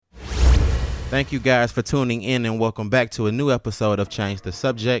Thank you guys for tuning in and welcome back to a new episode of Change the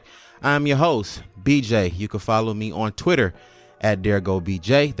Subject. I'm your host, BJ. You can follow me on Twitter at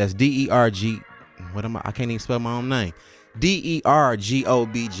DereGoBJ. That's D-E-R-G. I can't even spell my own name.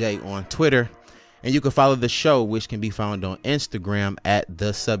 DERGOBJ on Twitter. And you can follow the show, which can be found on Instagram at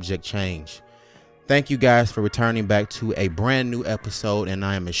The Subject Change. Thank you guys for returning back to a brand new episode. And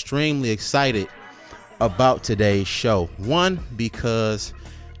I am extremely excited about today's show. One, because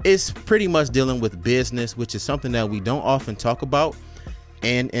it's pretty much dealing with business, which is something that we don't often talk about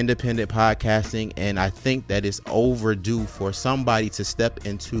in independent podcasting. And I think that it's overdue for somebody to step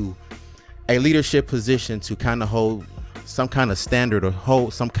into a leadership position to kind of hold some kind of standard or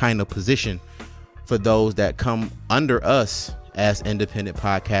hold some kind of position for those that come under us as independent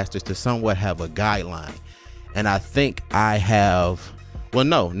podcasters to somewhat have a guideline. And I think I have,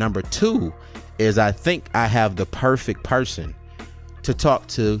 number two is I think I have the perfect person to talk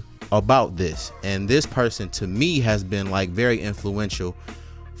to about this. And this person to me has been like very influential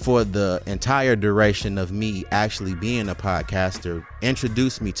for the entire duration of me actually being a podcaster.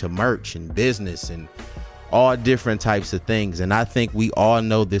 Introduced me to merch and business and all different types of things. And I think we all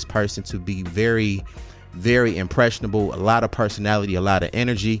know this person to be very, very impressionable, a lot of personality, a lot of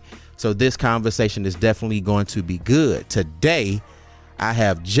energy. So this conversation is definitely going to be good. Today, I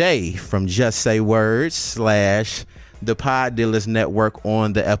have Jae from JustSayWords / the Pod Dealers Network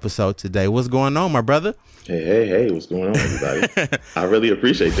on the episode today. What's going on, my brother? Hey, what's going on, everybody? I really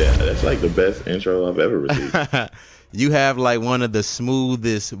appreciate that. That's like the best intro I've ever received. You have like one of the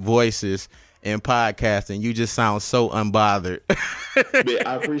smoothest voices in podcasting. You just sound so unbothered. Man,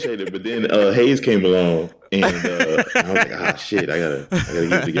 I appreciate it. But then Hayes came along and I was like, shit, I gotta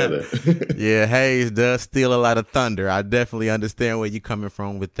get it together. Yeah, Hayes does steal a lot of thunder. I definitely understand where you're coming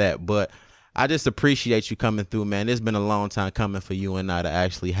from with that. But I just appreciate you coming through, man. It's been a long time coming for you and I to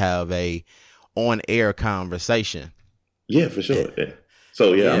actually have a on-air conversation. Yeah, for sure. Yeah.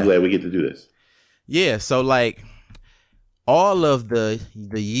 So yeah, I'm glad we get to do this. Yeah, so like all of the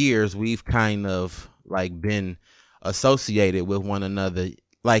years we've kind of like been associated with one another,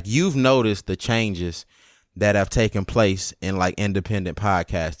 like you've noticed the changes that have taken place in like independent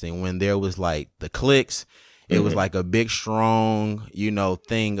podcasting. When there was like the clicks, it was like a big, strong,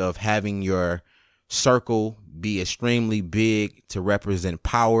 thing of having your circle be extremely big to represent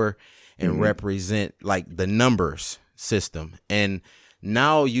power and represent like the numbers system. And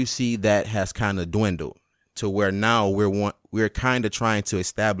now you see that has kind of dwindled to where now we're kind of trying to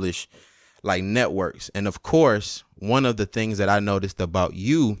establish like networks. And of course, one of the things that I noticed about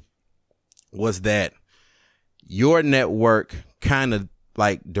you was that your network kind of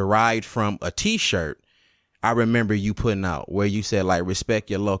like derived from a t-shirt I remember you putting out where you said like respect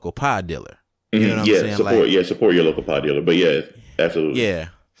your local pod dealer. You know what I'm saying? Support your local pod dealer. But yeah, absolutely. Yeah.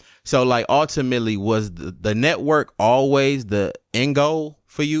 So like ultimately was the network always the end goal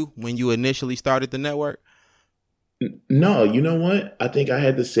for you when you initially started the network? No, you know what? I think I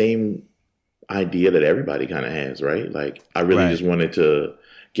had the same idea that everybody kind of has, right? Like I really just wanted to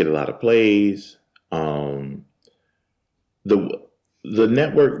get a lot of plays. The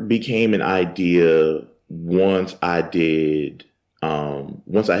network became an idea once I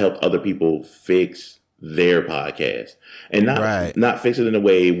helped other people fix their podcast, and not fix it in a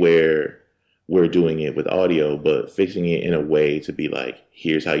way where we're doing it with audio, but fixing it in a way to be like,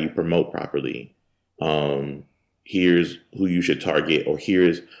 here's how you promote properly. Here's who you should target, or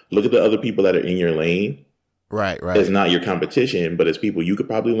look at the other people that are in your lane. Right. It's not your competition, but it's people you could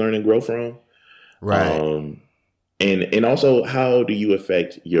probably learn and grow from. Right. And also, how do you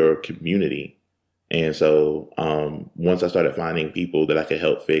affect your community? And so once I started finding people that I could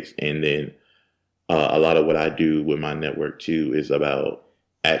help fix, and then a lot of what I do with my network too is about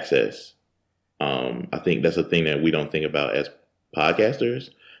access. I think that's a thing that we don't think about as podcasters,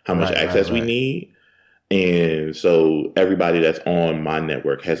 how much access we need. And so everybody that's on my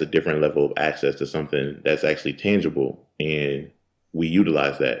network has a different level of access to something that's actually tangible, and we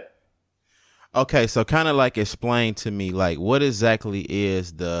utilize that. Okay, so kind of like explain to me, like what exactly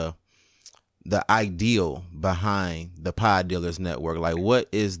is the ideal behind the Pod Dealers Network? Like what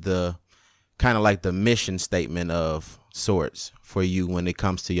is the kind of like the mission statement of sorts for you when it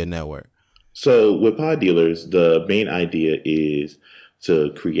comes to your network? So with Pod Dealers, the main idea is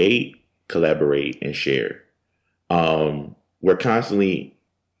to create, collaborate, and share. We're constantly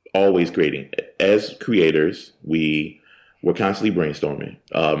always creating. As creators, we're constantly brainstorming.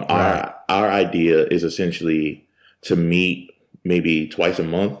 Our idea is essentially to meet maybe twice a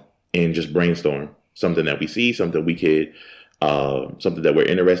month and just brainstorm something that we see, something we could, something that we're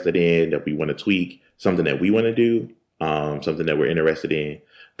interested in, that we want to tweak, something that we want to do, something that we're interested in.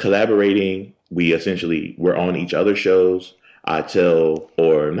 Collaborating we're on each other's shows. I tell,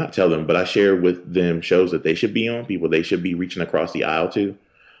 or not tell them, but I share with them shows that they should be on, people they should be reaching across the aisle to.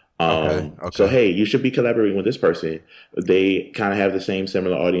 So, hey, you should be collaborating with this person. They kind of have the same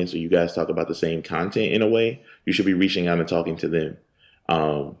similar audience, or you guys talk about the same content in a way. You should be reaching out and talking to them.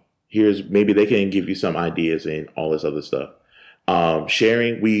 Here's maybe they can give you some ideas and all this other stuff.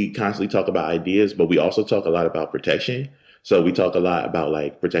 Sharing, we constantly talk about ideas, but we also talk a lot about protection. So we talk a lot about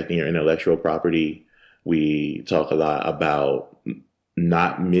like protecting your intellectual property. We talk a lot about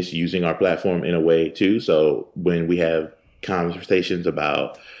not misusing our platform in a way too. So when we have conversations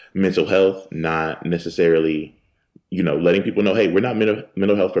about mental health, not necessarily, letting people know, hey, we're not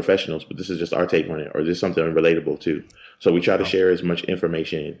mental health professionals, but this is just our take on it, or this is something relatable too. So we try to share as much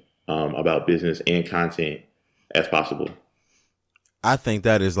information about business and content as possible. I think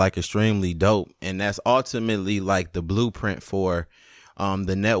that is like extremely dope. And that's ultimately like the blueprint for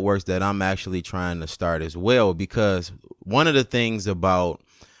the networks that I'm actually trying to start as well. Because one of the things about,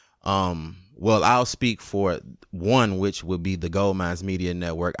 I'll speak for one, which would be the Gold Mines Media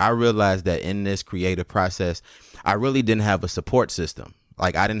Network. I realized that in this creative process, I really didn't have a support system.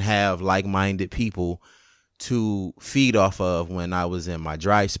 Like I didn't have like-minded people to feed off of when I was in my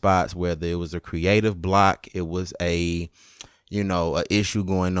dry spots, whether it was a creative block, it was a issue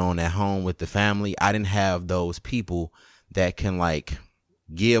going on at home with the family. I didn't have those people that can like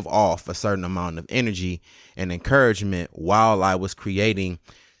give off a certain amount of energy and encouragement while I was creating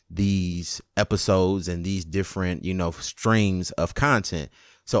these episodes and these different, streams of content.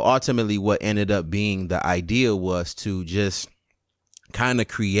 So ultimately what ended up being the idea was to just kind of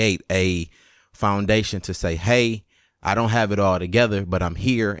create a foundation to say, hey, I don't have it all together, but I'm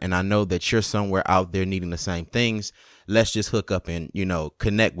here. And I know that you're somewhere out there needing the same things. Let's just hook up and,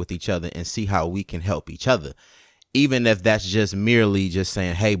 connect with each other and see how we can help each other. Even if that's just merely just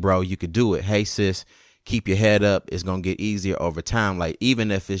saying, hey, bro, you could do it. Hey, sis, keep your head up. It's going to get easier over time. Like,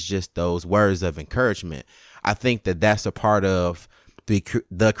 even if it's just those words of encouragement, I think that that's a part of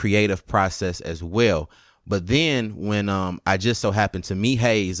the creative process as well. But then when I just so happened to meet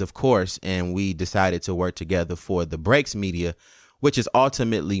Hayes, of course, and we decided to work together for the Breaks Media, which is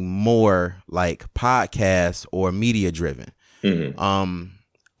ultimately more like podcast or media driven. Mm-hmm.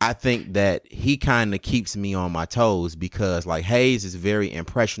 I think that he kind of keeps me on my toes because like Hayes is very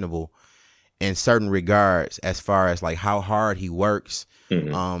impressionable in certain regards as far as like how hard he works,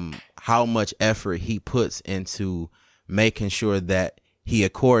 mm-hmm. How much effort he puts into making sure that he,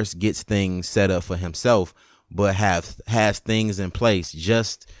 of course, gets things set up for himself, but has things in place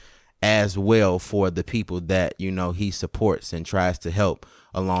just as well for the people that, he supports and tries to help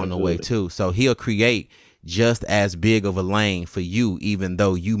along the way too. So he'll create just as big of a lane for you, even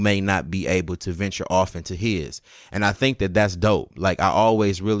though you may not be able to venture off into his. And I think that that's dope. Like I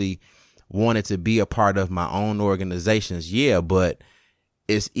always really wanted to be a part of my own organizations. Yeah, but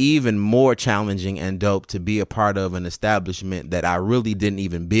it's even more challenging and dope to be a part of an establishment that I really didn't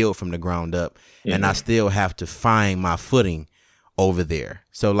even build from the ground up. Mm-hmm. And I still have to find my footing over there.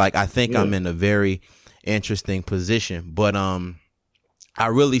 So like, I think I'm in a very interesting position, but I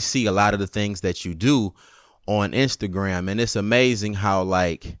really see a lot of the things that you do on Instagram, and it's amazing how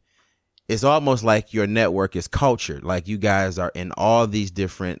like, it's almost like your network is cultured. Like you guys are in all these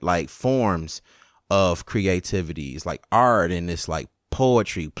different like forms of creativities, like art, and it's like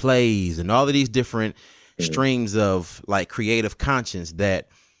poetry, plays, and all of these different streams of like creative conscience that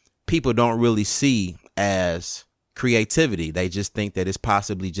people don't really see as creativity. They just think that it's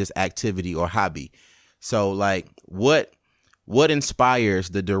possibly just activity or hobby. So like what inspires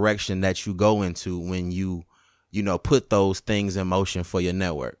the direction that you go into when you put those things in motion for your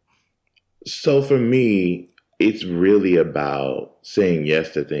network? So for me, it's really about saying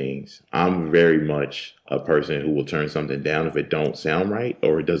yes to things. I'm very much a person who will turn something down if it don't sound right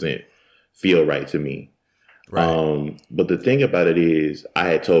or it doesn't feel right to me. Right. But the thing about it is I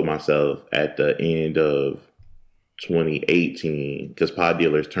had told myself at the end of 2018, because Pod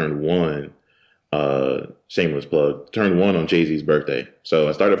Dealers turned one, shameless plug, turned one on Jay-Z's birthday. So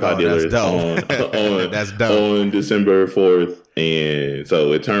I started Pod Dealers on December 4th. And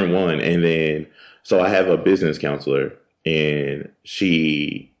so it turned one. And then, so I have a business counselor and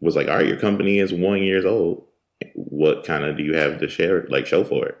she was like, all right, your company is 1 year old. What kind of do you have to show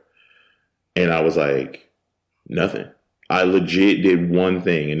for it? And I was like, nothing. I legit did one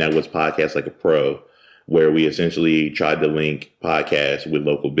thing, and that was Podcast Like a Pro, where we essentially tried to link podcasts with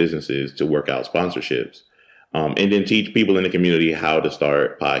local businesses to work out sponsorships, and then teach people in the community how to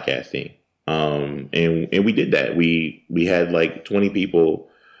start podcasting. And we did that. We had like 20 people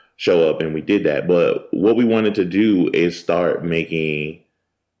show up and we did that. But what we wanted to do is start making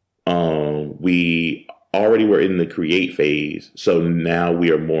We already were in the create phase, so now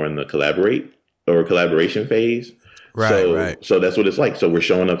we are more in the collaboration phase. Right. So that's what it's like. So we're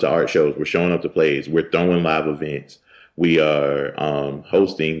showing up to art shows, we're showing up to plays, we're throwing live events, we are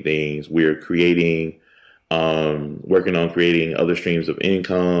hosting things, we're creating, working on creating other streams of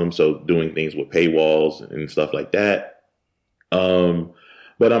income. So doing things with paywalls and stuff like that.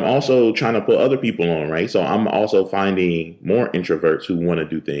 But I'm also trying to put other people on, right? So I'm also finding more introverts who want to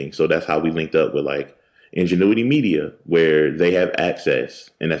do things. So that's how we linked up with like Ingenuity Media, where they have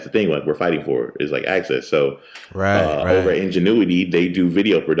access. And that's the thing, like we're fighting for is like access. So over at Ingenuity, they do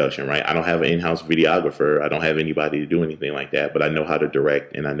video production, right? I don't have an in-house videographer. I don't have anybody to do anything like that, but I know how to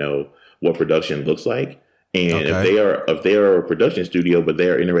direct and I know what production looks like. And if they are a production studio, but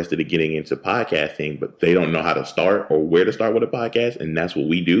they're interested in getting into podcasting, but they don't know how to start or where to start with a podcast, and that's what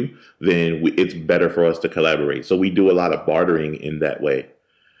we do, then it's better for us to collaborate. So we do a lot of bartering in that way.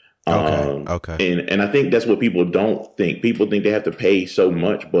 And I think that's what people don't think. People think they have to pay so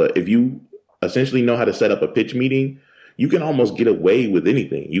much, but if you essentially know how to set up a pitch meeting, you can almost get away with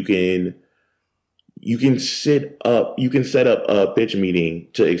anything. You can set up a pitch meeting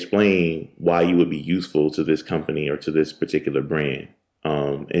to explain why you would be useful to this company or to this particular brand.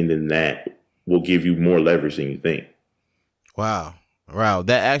 And then that will give you more leverage than you think. Wow. That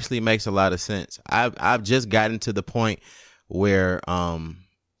actually makes a lot of sense. I've just gotten to the point where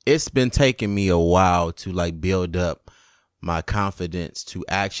it's been taking me a while to like build up my confidence to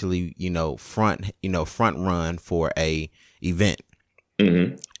actually, front run for a event.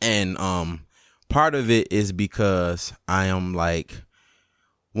 Mm-hmm. And part of it is because I am like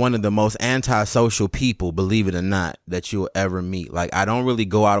one of the most antisocial people, believe it or not, that you'll ever meet. Like, I don't really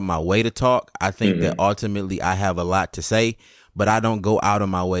go out of my way to talk. I think that ultimately I have a lot to say, but I don't go out of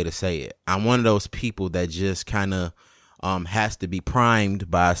my way to say it. I'm one of those people that just kind of has to be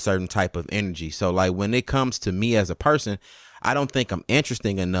primed by a certain type of energy. So like when it comes to me as a person, I don't think I'm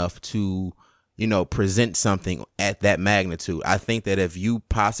interesting enough to present something at that magnitude. I think that if you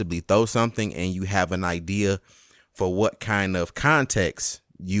possibly throw something and you have an idea for what kind of context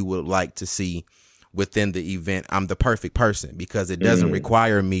you would like to see within the event, I'm the perfect person because it doesn't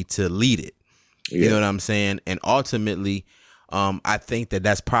require me to lead it. You know what I'm saying? And ultimately, I think that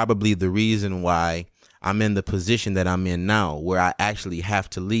that's probably the reason why I'm in the position that I'm in now, where I actually have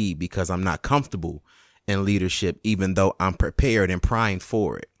to lead because I'm not comfortable in leadership, even though I'm prepared and primed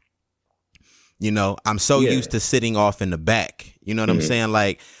for it. I'm so used to sitting off in the back. You know what I'm saying?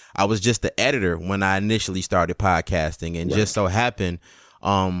 Like, I was just the editor when I initially started podcasting, and just so happened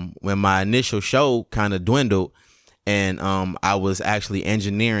when my initial show kind of dwindled and I was actually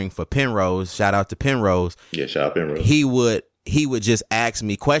engineering for Penrose. Shout out to Penrose. Yeah, shout out Penrose. He would just ask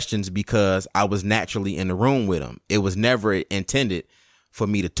me questions because I was naturally in the room with him. It was never intended for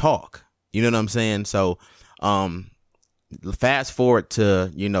me to talk. You know what I'm saying? So fast forward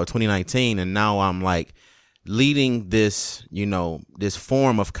to 2019, and now I'm like leading this this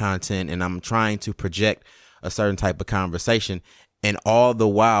form of content, and I'm trying to project a certain type of conversation, and all the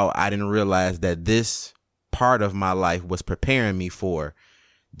while I didn't realize that this part of my life was preparing me for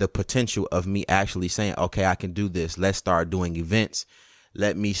the potential of me actually saying, okay, I can do this. Let's start doing events.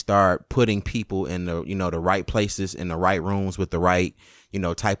 Let me start putting people in the the right places, in the right rooms with the right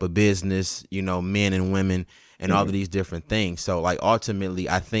type of business, men and women, and all of these different things. So like ultimately,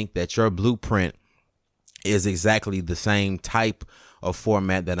 I think that your blueprint is exactly the same type of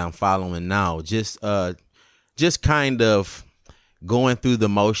format that I'm following now. Just kind of going through the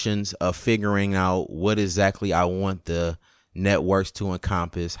motions of figuring out what exactly I want the networks to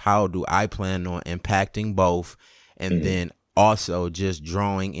encompass. How do I plan on impacting both? And then also just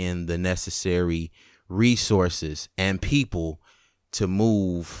drawing in the necessary resources and people to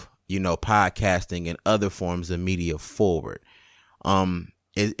move podcasting and other forms of media forward.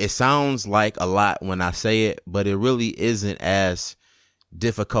 It sounds like a lot when I say it, but it really isn't as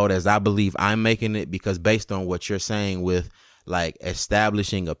difficult as I believe I'm making it, because based on what you're saying with like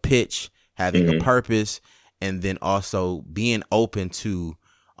establishing a pitch, having a purpose, and then also being open to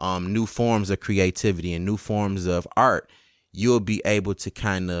new forms of creativity and new forms of art, you'll be able to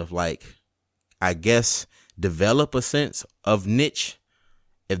kind of like, I guess, develop a sense of niche,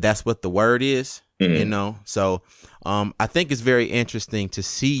 if that's what the word is, So I think it's very interesting to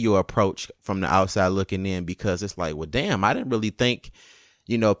see your approach from the outside looking in, because it's like, well, damn, I didn't really think,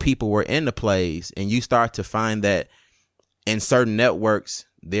 people were into plays. And you start to find that in certain networks,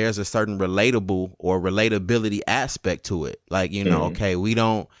 there's a certain relatable or relatability aspect to it. Like, okay, we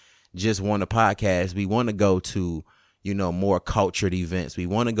don't just want a podcast. We want to go to, more cultured events. We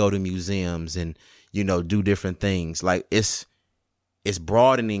want to go to museums and, do different things. Like it's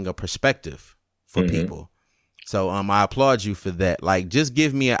broadening a perspective for people. So I applaud you for that. Like, just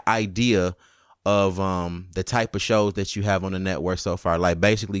give me an idea of the type of shows that you have on the network so far. Like,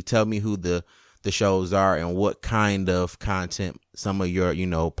 basically tell me who the shows are and what kind of content some of your,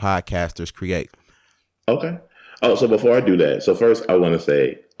 podcasters create. Okay. Oh, so before I do that, so first I want to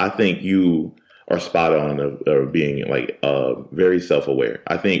say, I think you are spot on of being like very self-aware.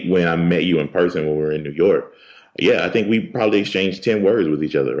 I think when I met you in person when we were in New York, I think we probably exchanged 10 words with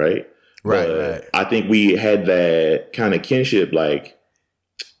each other, right? Right. I think we had that kind of kinship, like,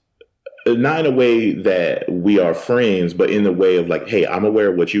 not in a way that we are friends, but in the way of like, hey, I'm aware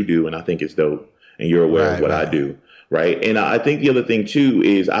of what you do and I think it's dope, and you're aware of what I do. Right. And I think the other thing, too,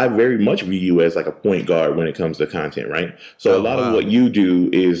 is I very much view you as like a point guard when it comes to content. Right. So a lot of what you do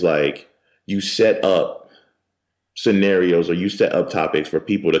is like you set up scenarios or you set up topics for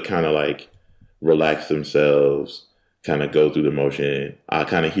people to kind of like relax themselves, kind of go through the motion. I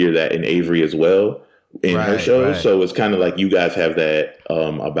kind of hear that in Avery as well in her shows. Right. So it's kind of like you guys have that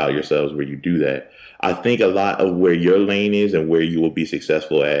about yourselves where you do that. I think a lot of where your lane is and where you will be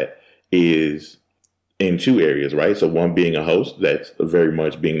successful at is in two areas, right? So one being a host, that's very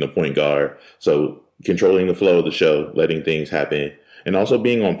much being the point guard. So controlling the flow of the show, letting things happen, and also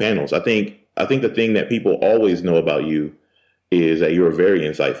being on panels. I think the thing that people always know about you is that you're very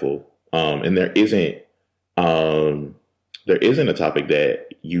insightful. And there isn't a topic that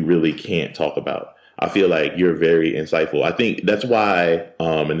you really can't talk about. I feel like you're very insightful. I think that's why,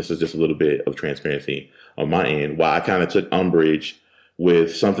 and this is just a little bit of transparency on my end, why I kind of took umbrage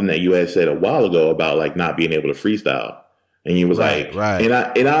with something that you had said a while ago about like not being able to freestyle. And you was and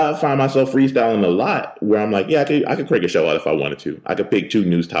I find myself freestyling a lot where I'm like, I could create a show out if I wanted to. I could pick 2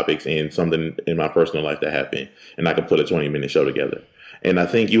 news topics and something in my personal life that happened, and I could put a 20-minute show together. And I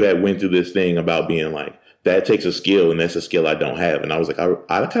think you had went through this thing about being like, that takes a skill, and that's a skill I don't have. And I was like,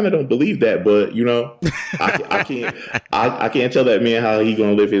 I kind of don't believe that, but I can't tell that man how he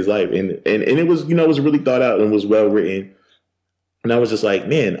gonna live his life. And it was, it was really thought out and was well written. And I was just like,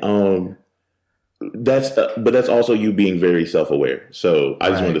 man, but that's also you being very self-aware. So I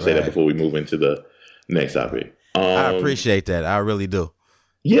just wanted to say that before we move into the next topic. I appreciate that. I really do.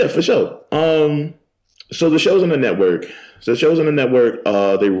 Yeah, for sure. So the shows on the network.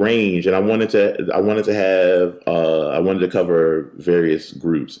 They range, and I wanted to cover various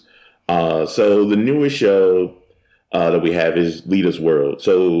groups. So the newest show that we have is Lita's World.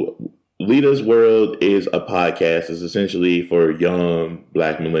 So Lita's World is a podcast. It's essentially for young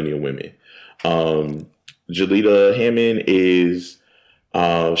Black millennial women. Jalita Hammond is,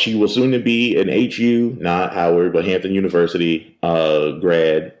 she will soon to be an HU, not Howard, but Hampton University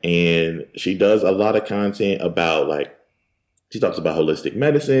grad. And she does a lot of content about she talks about holistic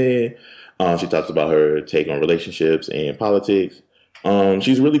medicine. She talks about her take on relationships and politics.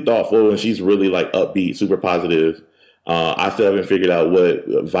 She's really thoughtful and she's really upbeat, super positive. I still haven't figured out what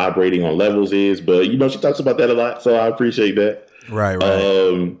vibrating on levels is, but she talks about that a lot, so I appreciate that. Right.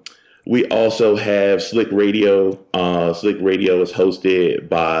 We also have Slick Radio. Slick Radio is hosted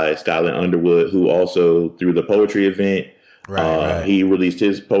by Skyland Underwood, who also through the poetry event. He released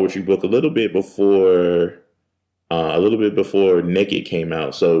his poetry book a little bit before Naked came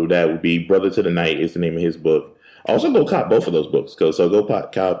out. So that would be Brother to the Night is the name of his book. Also go cop both of those books. Go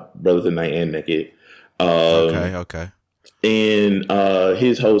cop Brother to the Night and Naked. Okay. And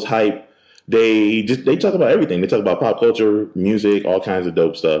his host Hype, they talk about everything. They talk about pop culture, music, all kinds of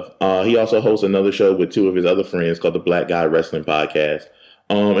dope stuff. He also hosts another show with 2 of his other friends called the Black Guy Wrestling Podcast.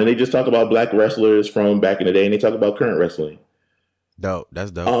 And they just talk about Black wrestlers from back in the day, and they talk about current wrestling. Dope.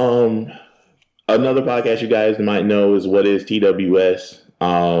 That's dope. Another podcast you guys might know is What is TWS.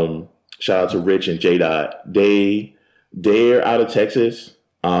 Shout out to Rich and J. They're out of Texas.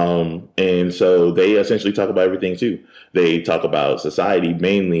 And so they essentially talk about everything too. They talk about society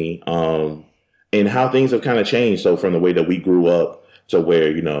mainly, and how things have kind of changed. So from the way that we grew up to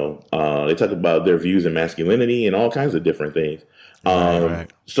where, they talk about their views in masculinity and all kinds of different things.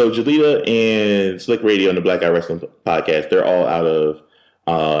 So Jalita and Slick Radio and the Black Guy Wrestling Podcast, they're all out of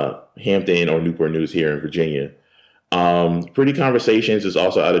Hampton or Newport News here in Virginia. Pretty Conversations is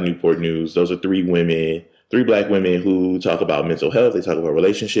also out of Newport News. Those are 3 Black women who talk about mental health. They talk about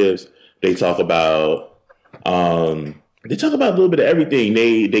relationships. They talk about a little bit of everything.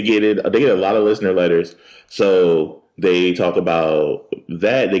 They get a lot of listener letters. So they talk about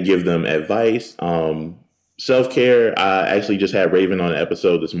that. They give them advice. Self-care. I actually just had Raven on an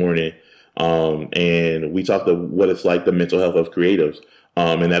episode this morning. And we talked about what it's like, the mental health of creatives.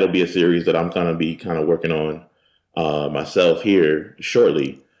 And that'll be a series that I'm going to be kind of working myself here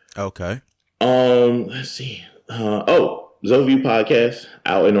shortly. Okay. Let's see. Zoview Podcast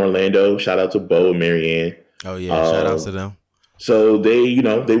out in Orlando. Shout out to Bo and Marianne. Oh yeah, shout out to them. So they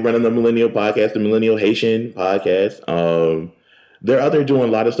run the Millennial Podcast, the Millennial Haitian Podcast. They're out there doing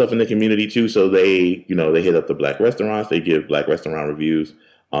a lot of stuff in the community too. So they hit up the Black restaurants. They give Black restaurant reviews.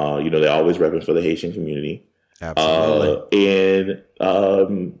 They're always repping for the Haitian community. Absolutely.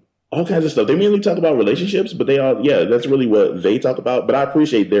 And all kinds of stuff. They mainly talk about relationships, but that's really what they talk about. But I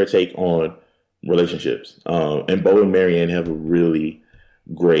appreciate their take on relationships. And Bo and Marianne have a really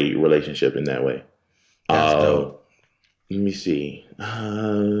great relationship in that way. That's dope. Let me see.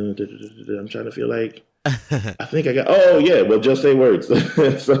 I'm trying to feel like I think I got. Oh yeah, well, Just Say Words.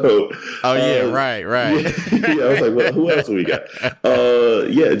 So. Oh yeah, right. Yeah, I was like, well, who else do we got?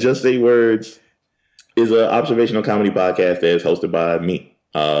 Just Say Words is an observational comedy podcast that is hosted by me,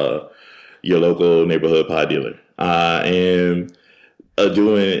 your local neighborhood pod dealer. I am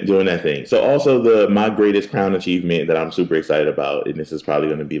doing that thing. So also my greatest crown achievement that I'm super excited about, and this is probably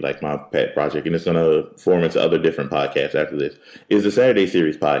going to be like my pet project, and it's going to form into other different podcasts after this, is the Saturday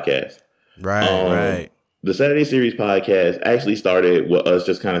Series podcast. Right. The Saturday Series podcast actually started with us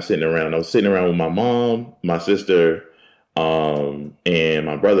just kind of sitting around. I was sitting around with my mom, my sister, and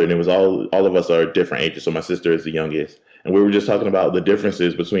my brother, and it was all of us are different ages. So my sister is the youngest, and we were just talking about the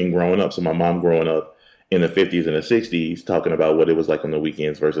differences between growing up. So my mom growing up in the 50s and the 60s, talking about what it was like on the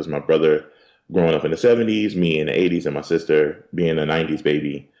weekends versus my brother growing up in the 70s, me in the 80s, and my sister being a 90s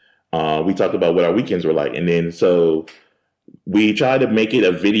baby. We talked about what our weekends were like. And then so we tried to make it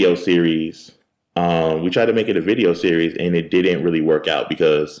a video series. And it didn't really work out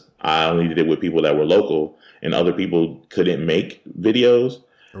because I only did it with people that were local and other people couldn't make videos.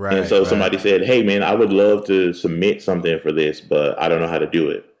 Right. And so somebody said, hey, man, I would love to submit something for this, but I don't know how to do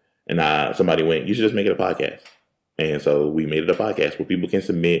it. And somebody went, you should just make it a podcast. And so we made it a podcast where people can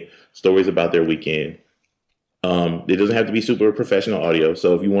submit stories about their weekend. It doesn't have to be super professional audio.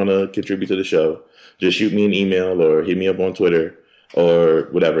 So if you want to contribute to the show, just shoot me an email or hit me up on Twitter or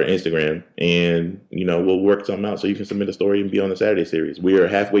whatever, Instagram. And, we'll work something out so you can submit a story and be on the Saturday series. We are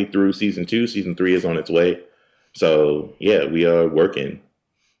halfway through season 2. Season 3 is on its way. So, yeah, we are working.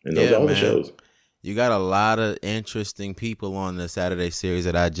 And those are all the shows. You got a lot of interesting people on the Saturday series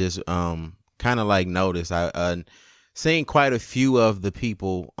that I just kind of like noticed. I seen quite a few of the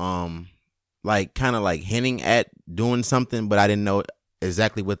people like kind of like hinting at doing something, but I didn't know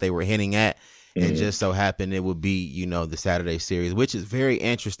exactly what they were hinting at. Mm-hmm. And just so happened it would be, the Saturday series, which is very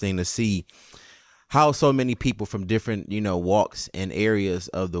interesting to see how so many people from different, walks and areas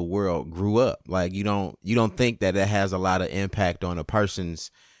of the world grew up. Like you don't think that it has a lot of impact on a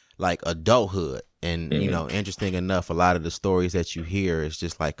person's like adulthood. And, interesting enough, a lot of the stories that you hear is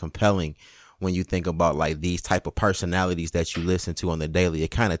just like compelling when you think about like these type of personalities that you listen to on the daily.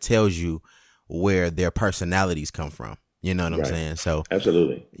 It kind of tells you where their personalities come from. You know what I'm saying? So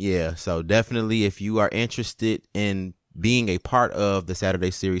absolutely. Yeah. So definitely, if you are interested in being a part of the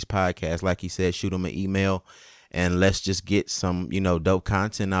Saturday Series podcast, like you said, shoot them an email and let's just get some, dope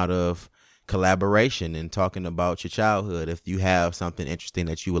content out of collaboration and talking about your childhood. If you have something interesting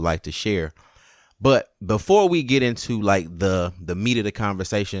that you would like to share. But before we get into like the meat of the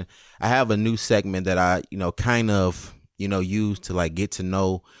conversation, I have a new segment that I, kind of, use to like get to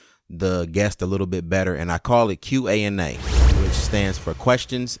know the guest a little bit better. And I call it Q&A, which stands for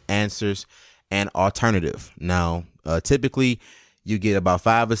questions, answers, and alternative. Now, typically you get about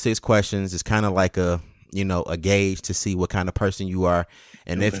 5 or 6 questions. It's kind of like a gauge to see what kind of person you are.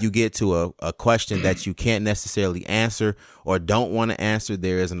 And if you get to a question that you can't necessarily answer or don't want to answer,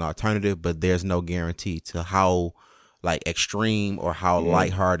 there is an alternative, but there's no guarantee to how like extreme or how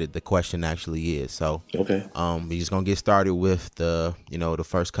lighthearted the question actually is. So, we're just going to get started with the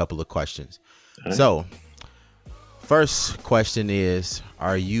first couple of questions. Right. So first question is,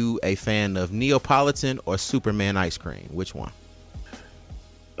 are you a fan of Neapolitan or Superman ice cream? Which one?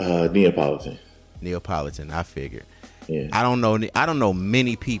 Neapolitan. Neapolitan. I figured. Yeah. I don't know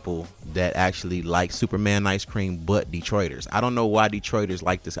many people that actually like Superman ice cream, but Detroiters. I don't know why Detroiters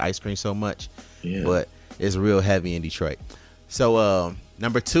like this ice cream so much, but it's real heavy in Detroit. So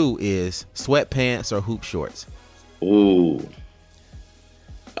number 2 is sweatpants or hoop shorts. Ooh.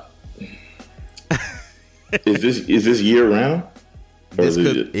 Is this year round?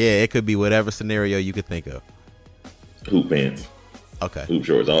 It could be whatever scenario you could think of. Hoop pants. Okay. Hoop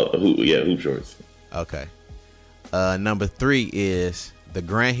shorts. Hoop shorts. Okay. Number 3 is the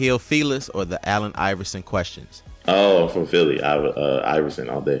Grant Hill Feelers or the Allen Iverson questions. Oh, I'm from Philly. Iverson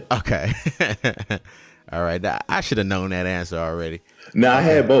all day. Okay. All right. I should have known that answer already. No, I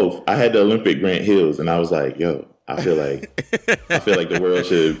had both. I had the Olympic Grant Hills, and I was like, yo, I feel like the world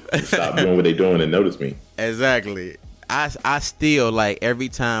should stop doing what they're doing and notice me. Exactly. I still like every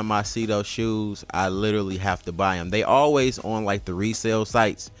time I see those shoes, I literally have to buy them. They always on like the resale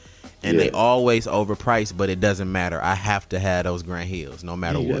sites, and they always overpriced, but it doesn't matter. I have to have those Grand Hills no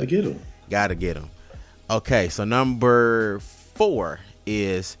matter what. Gotta get them. Gotta get them. Okay, so number 4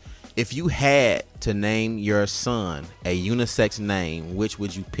 is, if you had to name your son a unisex name, which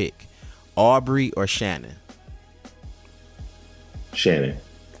would you pick? Aubrey or Shannon? Shannon.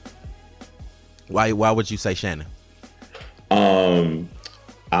 Why would you say Shannon?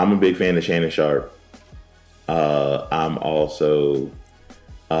 I'm a big fan of Shannon Sharp. I'm also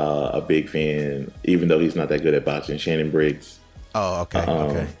a big fan, even though he's not that good at boxing, Shannon Briggs. Oh, okay.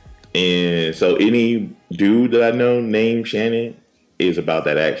 Okay. And so any dude that I know named Shannon is about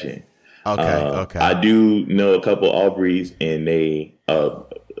that action. Okay. I do know a couple Aubreys, and they,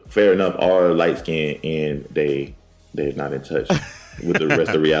 fair enough, are light skinned, and they're not in touch with the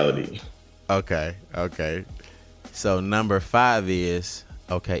rest of reality. Okay. So number 5 is,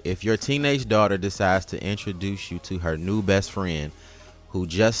 okay, if your teenage daughter decides to introduce you to her new best friend, who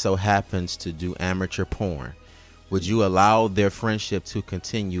just so happens to do amateur porn, would you allow their friendship to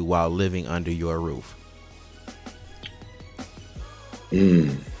continue while living under your roof?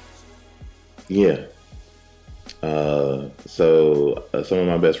 Yeah. So some of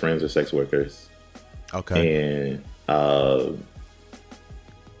my best friends are sex workers. Okay. And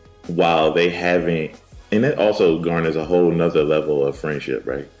while they haven't, and that also garners a whole nother level of friendship,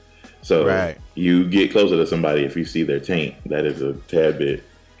 right? So you get closer to somebody if you see their taint. That is a tad bit.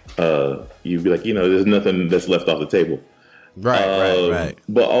 You'd be like, there's nothing that's left off the table. Right.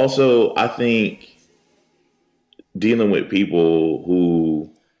 But also, I think dealing with people who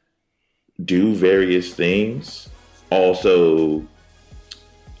do various things also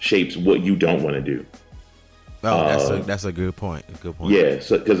shapes what you don't want to do. Oh, that's a good point. Yeah,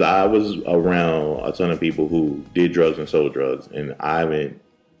 so because I was around a ton of people who did drugs and sold drugs, and I haven't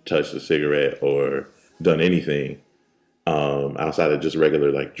touched a cigarette or done anything outside of just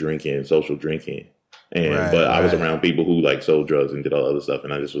regular like drinking, social drinking. But I was around people who like sold drugs and did all other stuff,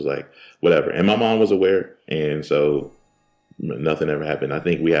 and I just was like, whatever. And my mom was aware, and so nothing ever happened. I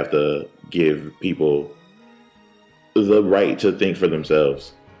think we have to give people the right to think for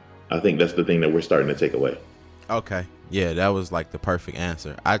themselves. I think that's the thing that we're starting to take away. Okay. Yeah, that was like the perfect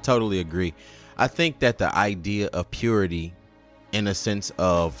answer. I totally agree. I think that the idea of purity, in a sense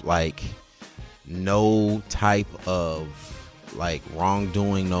of like no type of like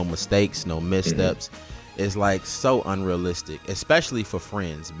wrongdoing, no mistakes, no missteps, is like so unrealistic, especially for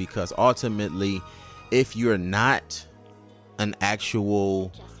friends, because ultimately, if you're not an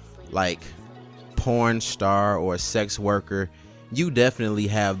actual like porn star or sex worker, you definitely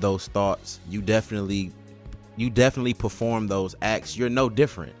have those thoughts. You definitely perform those acts. You're no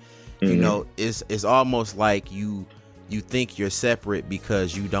different. It's almost like you think you're separate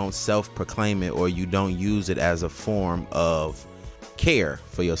because you don't self-proclaim it, or you don't use it as a form of care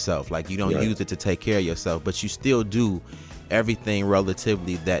for yourself. Like you don't use it to take care of yourself, but you still do everything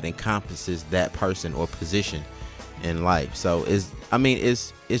relatively that encompasses that person or position in life. So it's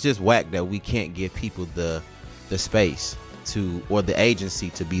just whack that we can't give people the space to, or the agency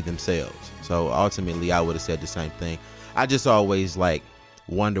to be themselves. So ultimately I would have said the same thing. I just always like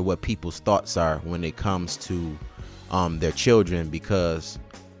wonder what people's thoughts are when it comes to their children, because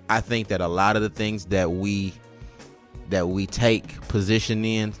I think that a lot of the things that we take position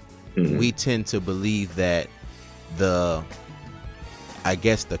in, we tend to believe that the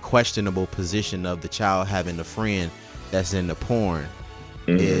questionable position of the child having a friend that's in the porn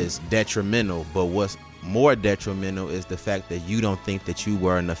is detrimental. But what's more detrimental is the fact that you don't think that you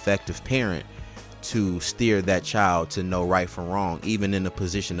were an effective parent to steer that child to know right from wrong, even in the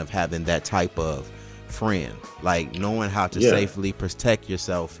position of having that type of friend, like knowing how to safely protect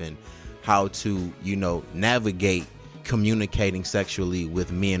yourself and how to, navigate communicating sexually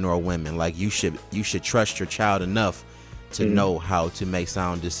with men or women. Like you should trust your child enough to know how to make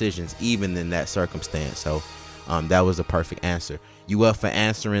sound decisions, even in that circumstance. So that was a perfect answer. You up for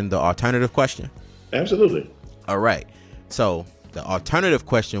answering the alternative question? Absolutely. All right. So the alternative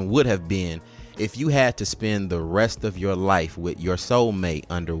question would have been, if you had to spend the rest of your life with your soulmate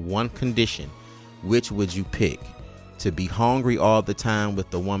under one condition, which would you pick? To be hungry all the time with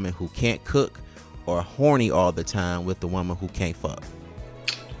the woman who can't cook, or horny all the time with the woman who can't fuck?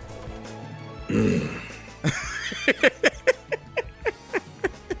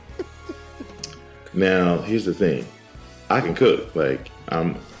 Now, here's the thing. I can cook. Like,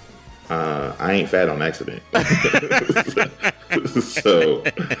 I ain't fat on accident. So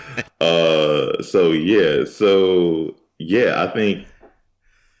yeah, I think,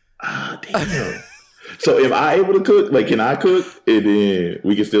 damn. So am I able to cook? Like, can I cook and then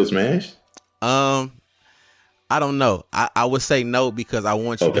we can still smash? I don't know. I would say no because I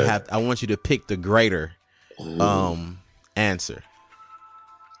want you I want you to pick the greater answer.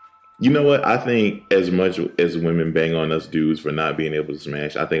 You know what? I think as much as women bang on us dudes for not being able to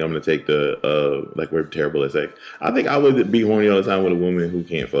smash, I think I'm going to take the, like, we're terrible at sex. I think I would be horny all the time with a woman who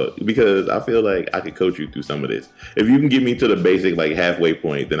can't fuck because I feel like I could coach you through some of this. If you can get me to the basic, like, halfway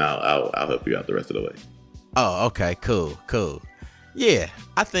point, then I'll help you out the rest of the way. Oh, okay. Cool. Yeah.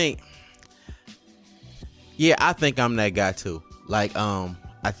 I think I'm that guy too. Like,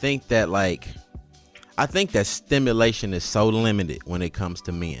 I think that stimulation is so limited when it comes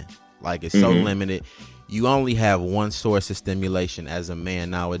to men. Like, it's so limited. You only have one source of stimulation as a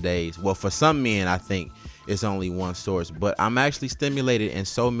man nowadays. Well, for some men, I think it's only one source. But I'm actually stimulated in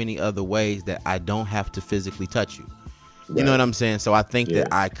so many other ways that I don't have to physically touch you. Right. You know what I'm saying? So I think that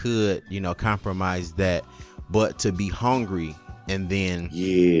I could, compromise that. But to be hungry and then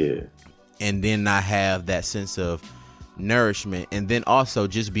not have that sense of nourishment, and then also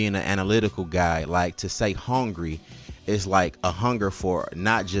just being an analytical guy, like, to say hungry is like a hunger for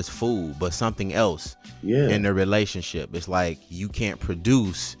not just food but something else in the relationship. It's like you can't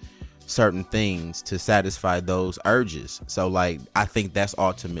produce certain things to satisfy those urges. So, like, I think that's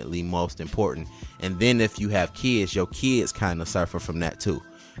ultimately most important. And then if you have kids, your kids kind of suffer from that too.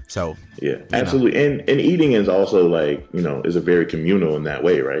 So absolutely. And eating is also, like, is a very communal in that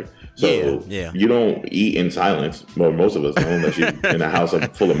way, right? So you don't eat in silence. Well, most of us don't, unless you're in a house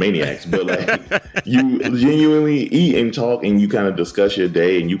full of maniacs. But, like, you genuinely eat and talk, and you kind of discuss your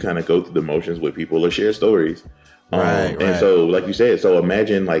day, and you kind of go through the motions with people or share stories. Right. And so, like you said, so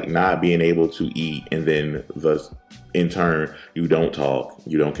imagine, like, not being able to eat, and then in turn, you don't talk,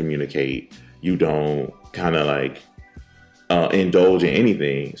 you don't communicate, you don't kind of like indulge in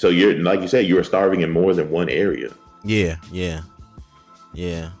anything. So you're, like you said, you're starving in more than one area. Yeah.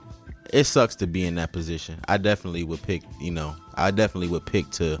 It sucks to be in that position. I definitely would pick,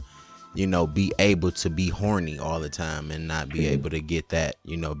 to, be able to be horny all the time and not be able to get that,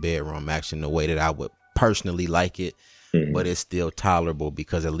 bedroom action the way that I would personally like it. But it's still tolerable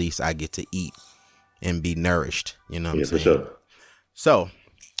because at least I get to eat and be nourished. You know what I'm saying? For sure. So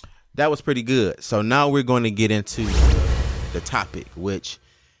that was pretty good. So now we're going to get into the topic, which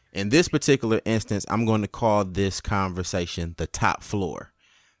in this particular instance, I'm going to call this conversation the top floor.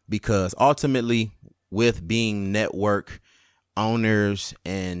 Because ultimately, with being network owners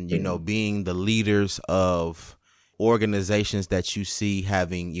and, being the leaders of organizations that you see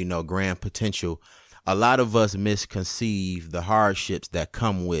having, grand potential, a lot of us misconceive the hardships that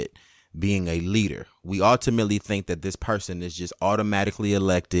come with being a leader. We ultimately think that this person is just automatically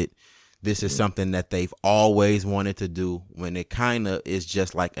elected. This is something that they've always wanted to do, when it kind of is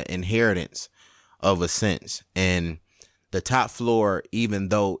just like an inheritance of a sense. And the top floor, even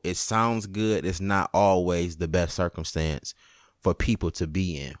though it sounds good, it's not always the best circumstance for people to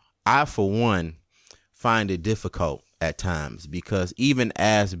be in. I, for one, find it difficult at times because even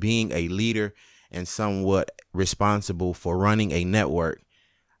as being a leader and somewhat responsible for running a network,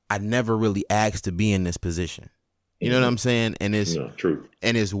 I never really asked to be in this position. You know what I'm saying? And it's true.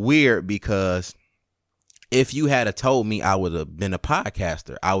 And it's weird because if you had told me I would have been a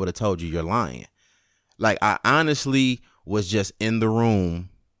podcaster, I would have told you you're lying. Like, I honestly was just in the room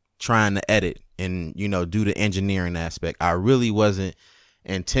trying to edit and, do the engineering aspect. I really wasn't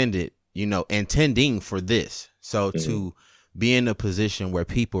intending for this. So to be in a position where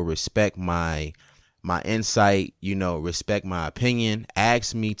people respect my insight, respect my opinion,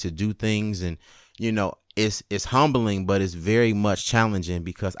 ask me to do things, and, it's humbling, but it's very much challenging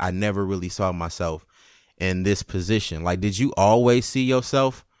because I never really saw myself in this position. Like, did you always see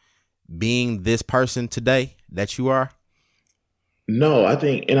yourself being this person today that you are? No, I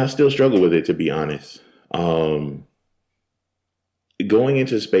think, and I still struggle with it, to be honest. Going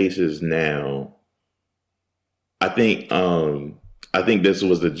into spaces now, I think this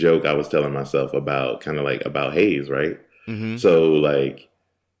was the joke I was telling myself about, kind of like about Hayes, right? Mm-hmm. So, like,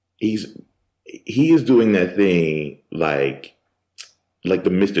 he is doing that thing like the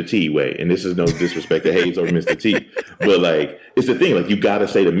Mr. T way. And this is no disrespect to Hayes or Mr. T, but, like, it's the thing, like, you got to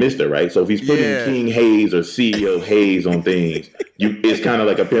say the Mr., right? So if he's putting King Hayes or CEO Hayes on things, it's kind of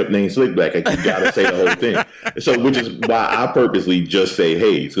like a pimp named Slickback. Like, you got to say the whole thing. So, which is why I purposely just say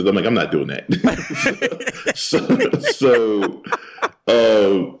Hayes, because I'm like, I'm not doing that.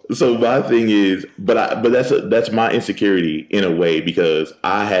 So my thing is, but that's my insecurity in a way, because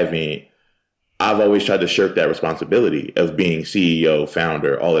I've always tried to shirk that responsibility of being CEO,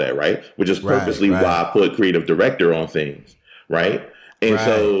 founder, all of that, right? Which is purposely why I put creative director on things, right? And Right.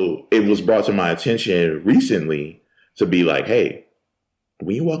 so it was brought to my attention recently to be like, hey,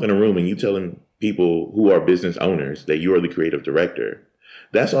 when you walk in a room and you telling people who are business owners that you are the creative director,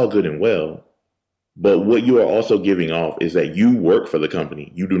 that's all good and well. But what you are also giving off is that you work for the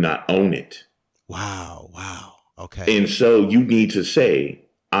company. You do not own it. Wow. Okay. And so you need to say,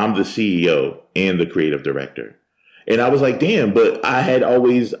 I'm the CEO and the creative director. And I was like, damn, but I had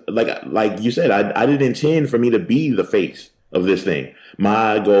always, like you said, I didn't intend for me to be the face of this thing.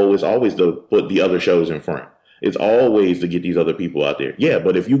 My goal is always to put the other shows in front. It's always to get these other people out there. Yeah,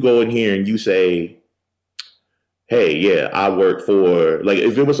 but if you go in here and you say, hey, yeah, I work for, like,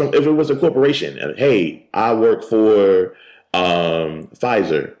 if it was a corporation, hey, I work for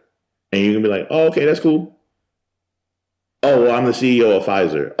Pfizer, and you can be like, oh, okay, that's cool. Oh, well, I'm the CEO of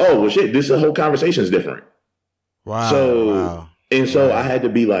Pfizer. Oh, well, shit, this whole conversation is different. Wow. So I had to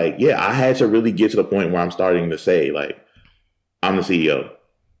be like, yeah, I had to really get to the point where I'm starting to say, like, I'm the CEO,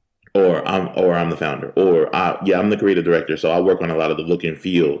 or I'm the founder, or I'm the creative director. So I work on a lot of the look and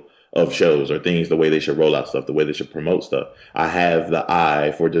feel of shows or things, the way they should roll out stuff, the way they should promote stuff. I have the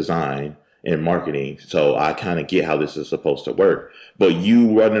eye for design and marketing, so I kind of get how this is supposed to work. But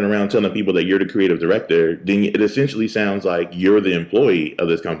you running around telling people that you're the creative director, then it essentially sounds like you're the employee of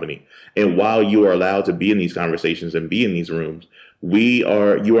this company. And while you are allowed to be in these conversations and be in these rooms, you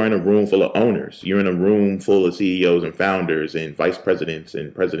are in a room full of owners. You're in a room full of CEOs and founders and vice presidents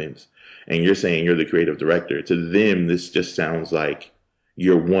and presidents. And you're saying you're the creative director. To them, this just sounds like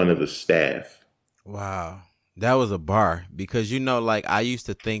you're one of the staff. Wow. That was a bar, because, like, I used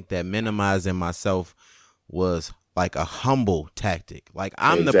to think that minimizing myself was like a humble tactic. Like,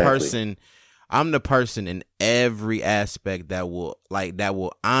 I'm the person in every aspect that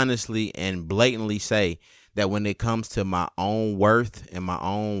will honestly and blatantly say that when it comes to my own worth and my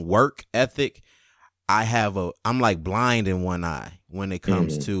own work ethic, I'm like blind in one eye when it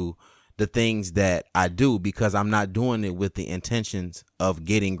comes to the things that I do, because I'm not doing it with the intentions of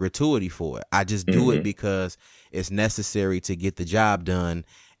getting gratuity for it. I just do it because it's necessary to get the job done,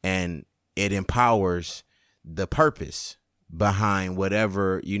 and it empowers the purpose behind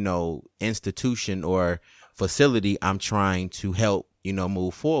whatever, institution or facility I'm trying to help,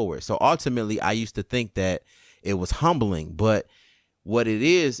 move forward. So ultimately, I used to think that it was humbling, but what it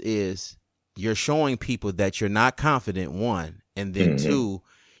is you're showing people that you're not confident, one, and then two,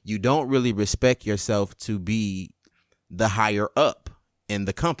 you don't really respect yourself to be the higher up in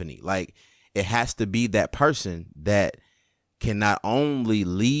the company. Like, it has to be that person that can not only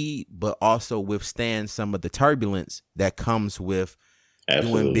lead, but also withstand some of the turbulence that comes with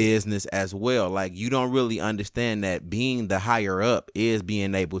doing business as well. Like, you don't really understand that being the higher up is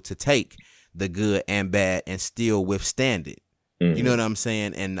being able to take the good and bad and still withstand it. You know what I'm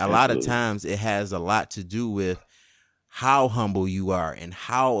saying? And a lot of times it has a lot to do with how humble you are and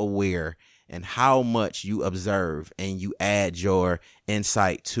how aware and how much you observe and you add your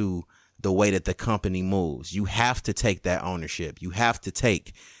insight to the way that the company moves. You have to take that ownership. You have to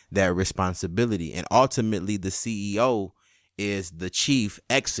take that responsibility. And ultimately, the CEO is the chief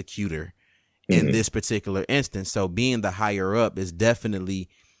executor in this particular instance. So being the higher up is definitely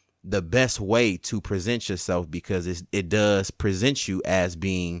the best way to present yourself, because it does present you as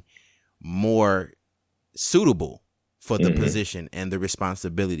being more suitable for the position and the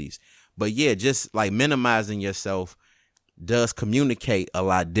responsibilities. But yeah, just like minimizing yourself does communicate a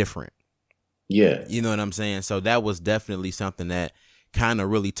lot different. Yeah. You know what I'm saying? So that was definitely something that kind of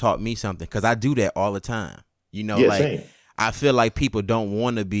really taught me something, because I do that all the time. Same. I feel like people don't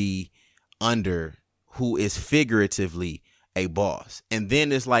want to be under who is figuratively a boss. And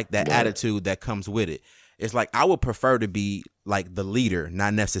then it's like that attitude that comes with it. It's like, I would prefer to be like the leader,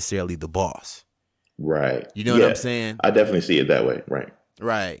 not necessarily the boss. Right. You know what I'm saying? I definitely see it that way. Right.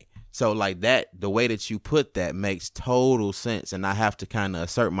 Right. So like that, the way that you put that makes total sense. And I have to kind of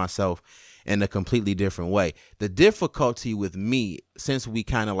assert myself in a completely different way. The difficulty with me, since we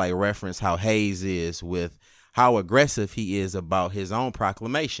kind of like reference how Hayes is with how aggressive he is about his own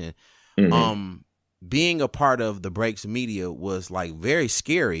proclamation, being a part of the Breaks Media was like very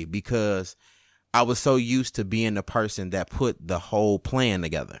scary, because I was so used to being the person that put the whole plan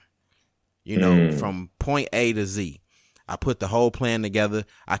together, from point A to Z. I put the whole plan together.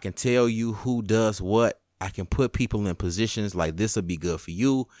 I can tell you who does what. I can put people in positions like, this will be good for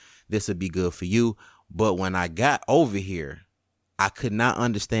you. This would be good for you. But when I got over here, I could not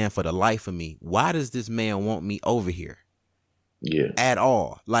understand for the life of me, why does this man want me over here? Yeah. At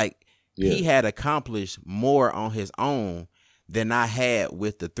all. Like, he had accomplished more on his own than I had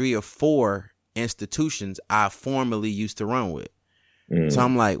with the 3 or 4 institutions I formerly used to run with. So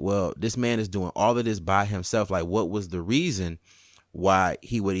I'm like, well, this man is doing all of this by himself. Like, what was the reason why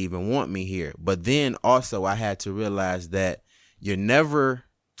he would even want me here. But then also I had to realize that you're never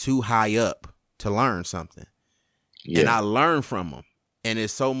too high up to learn something. Yeah. And I learned from him. And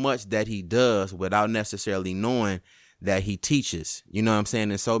it's so much that he does without necessarily knowing that he teaches, you know what I'm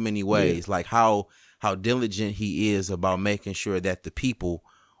saying, in so many ways, like how diligent he is about making sure that the people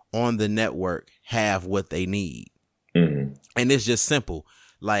on the network have what they need. Mm-hmm. And it's just simple.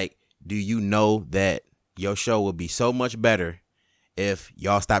 Like, do you know that your show would be so much better if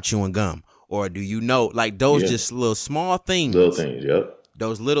y'all stop chewing gum? Or do you know, like, those just little small things. Little things, yep.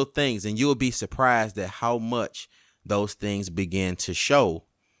 Those little things. And you will be surprised at how much those things begin to show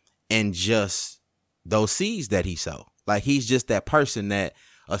in just those seeds that he sowed. Like, he's just that person that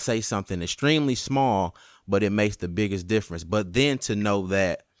will say something extremely small, but it makes the biggest difference. But then to know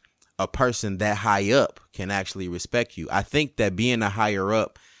that a person that high up can actually respect you. I think that being a higher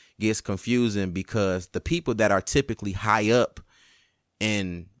up gets confusing because the people that are typically high up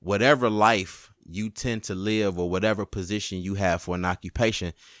in whatever life you tend to live or whatever position you have for an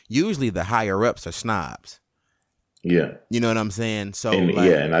occupation, usually the higher ups are snobs. Yeah. You know what I'm saying? So and, like,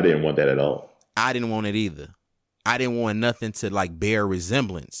 and I didn't want that at all. I didn't want it either. I didn't want nothing to like bear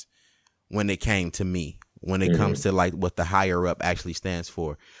resemblance when it came to me, when it comes to like what the higher up actually stands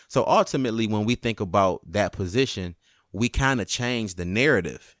for. So ultimately, when we think about that position, we kind of change the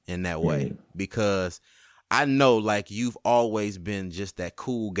narrative in that way, because I know like you've always been just that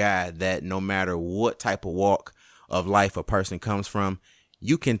cool guy that no matter what type of walk of life a person comes from,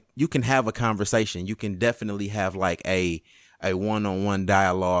 you can have a conversation. You can definitely have like a one-on-one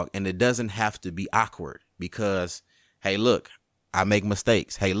dialogue, and it doesn't have to be awkward because, hey, look, I make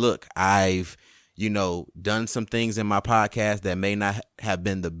mistakes. Hey, look, I've, done some things in my podcast that may not have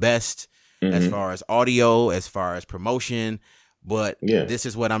been the best as far as audio, as far as promotion, but this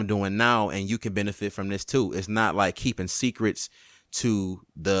is what I'm doing now, and you can benefit from this too. It's not like keeping secrets to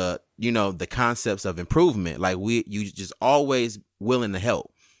the concepts of improvement. Like you just always willing to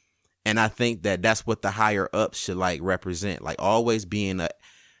help. And I think that that's what the higher ups should like represent, like always being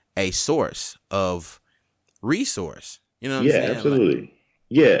a source of resource. You know what I'm saying? Yeah, absolutely. Like,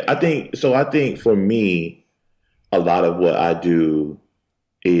 yeah, I think for me, a lot of what I do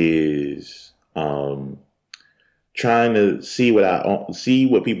is trying to see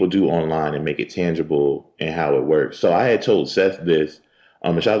what people do online and make it tangible and how it works. So I had told Seth this,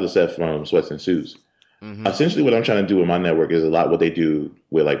 shout out to Seth from Sweats and Suits. Essentially what I'm trying to do with my network is a lot what they do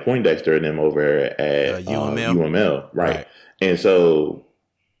with like Poindexter and them over at UML, right? And so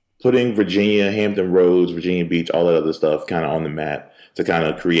putting Virginia, Hampton Roads, Virginia Beach, all that other stuff kind of on the map to kind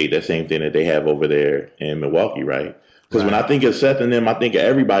of create that same thing that they have over there in Milwaukee, right? Because when I think of Seth and them, I think of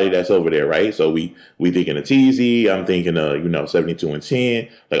everybody that's over there, right? So we thinking of TZ, I'm thinking of, 72 and 10,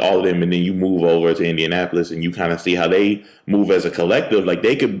 like all of them. And then you move over to Indianapolis and you kind of see how they move as a collective. Like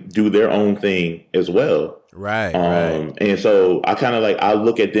they could do their own thing as well. Right. And so I kind of like, I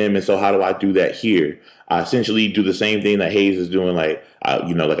look at them and so how do I do that here? I essentially do the same thing that Hayes is doing. Like,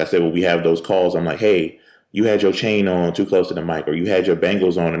 like I said, when we have those calls, I'm like, hey, you had your chain on too close to the mic, or you had your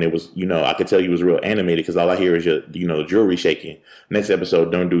bangles on and it was, I could tell you was real animated because all I hear is your, the jewelry shaking. Next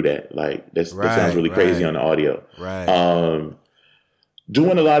episode, don't do that. Like that sounds really crazy on the audio. Right.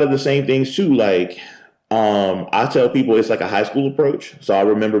 Doing a lot of the same things too. Like, I tell people it's like a high school approach. So I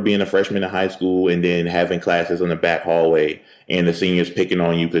remember being a freshman in high school and then having classes in the back hallway and the seniors picking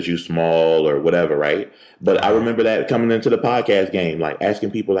on you because you small or whatever, right? But I remember that coming into the podcast game, like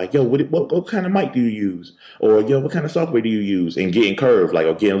asking people like, yo, what kind of mic do you use? Or, yo, what kind of software do you use? And getting curved, like,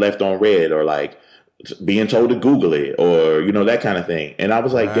 or getting left on red, or like being told to Google it, or, that kind of thing. And I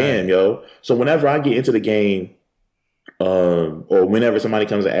was like, damn, yo. So whenever I get into the game, or whenever somebody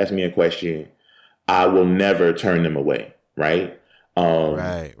comes to ask me a question, I will never turn them away, right?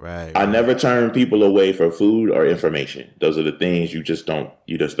 Right. I never turn people away for food or information. Those are the things you just don't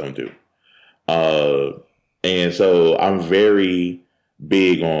do. And so I'm very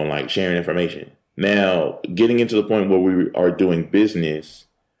big on like sharing information. Now, getting into the point where we are doing business,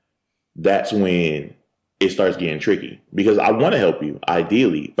 that's when it starts getting tricky because I want to help you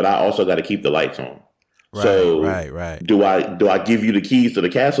ideally, but I also got to keep the lights on. Right. Do I give you the keys to the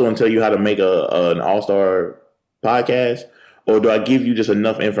castle and tell you how to make an all-star podcast? Or do I give you just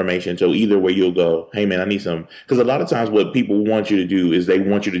enough information so either way you'll go, hey man, I need some, because a lot of times what people want you to do is they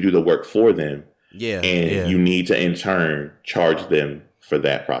want you to do the work for them. You need to in turn charge them for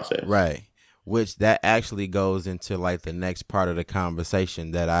that process. Right. Which that actually goes into like the next part of the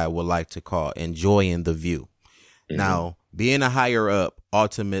conversation that I would like to call enjoying the view. Now, being a higher up,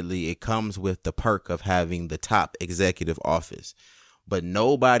 ultimately, it comes with the perk of having the top executive office. But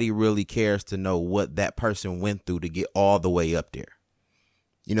nobody really cares to know what that person went through to get all the way up there.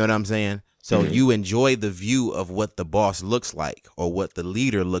 You know what I'm saying? So you enjoy the view of what the boss looks like or what the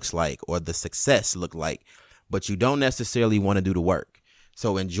leader looks like or the success look like, but you don't necessarily want to do the work.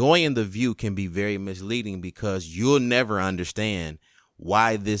 So enjoying the view can be very misleading because you'll never understand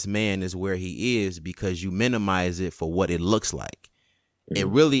why this man is where he is because you minimize it for what it looks like. It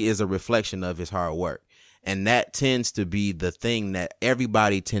really is a reflection of his hard work. And that tends to be the thing that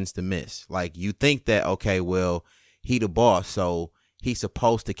everybody tends to miss. Like you think that, okay, well, he the boss, so he's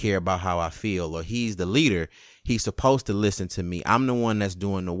supposed to care about how I feel, or he's the leader. He's supposed to listen to me. I'm the one that's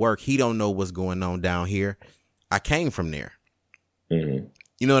doing the work. He don't know what's going on down here. I came from there. You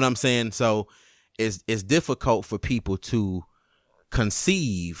know what I'm saying? So it's difficult for people to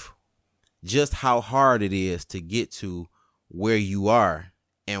conceive just how hard it is to get to where you are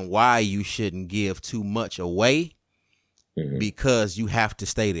and why you shouldn't give too much away because you have to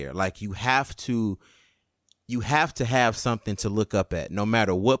stay there. Like you have to have something to look up at no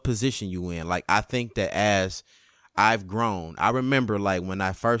matter what position you in. Like I think that as I've grown, I remember like when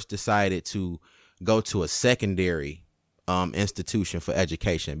I first decided to go to a secondary institution for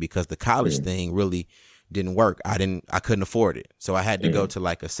education because the college thing really didn't work. I couldn't afford it. So I had to go to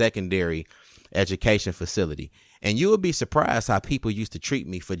like a secondary education facility. And you would be surprised how people used to treat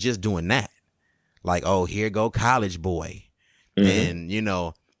me for just doing that. Like, oh, here go college boy. And, you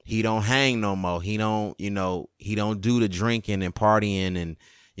know, he don't hang no more. He don't do the drinking and partying and,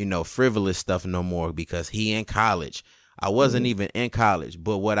 you know, frivolous stuff no more because he in college. I wasn't even in college.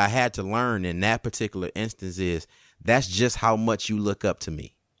 But what I had to learn in that particular instance is that's just how much you look up to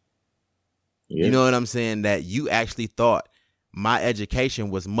me. You know what I'm saying? That you actually thought my education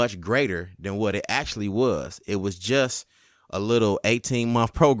was much greater than what it actually was. It was just a little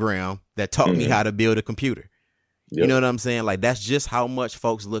 18-month program that taught me how to build a computer. You know what I'm saying? Like, that's just how much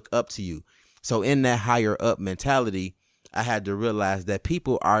folks look up to you. So in that higher up mentality, I had to realize that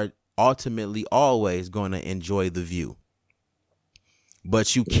people are ultimately always going to enjoy the view.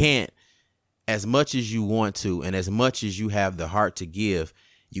 But you can't, as much as you want to, and as much as you have the heart to give,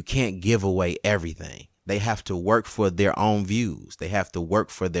 you can't give away everything. They have to work for their own views. They have to work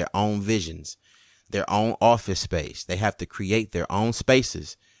for their own visions, their own office space. They have to create their own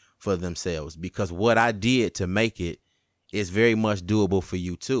spaces for themselves, because what I did to make it is very much doable for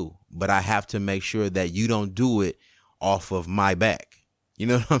you too. But I have to make sure that you don't do it off of my back. You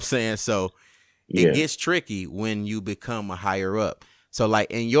know what I'm saying? So it gets tricky when you become a higher up. So like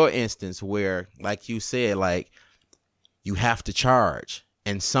in your instance where, like you said, like you have to charge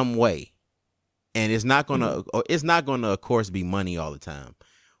in some way, and it's not going to, of course, be money all the time.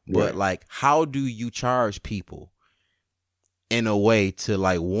 But like, how do you charge people in a way to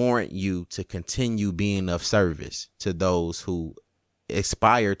like warrant you to continue being of service to those who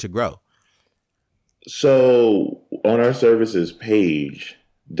aspire to grow? So on our services page,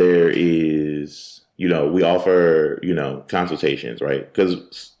 there is, we offer, consultations, right?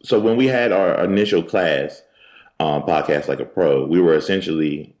 So when we had our initial class, podcast like a pro, we were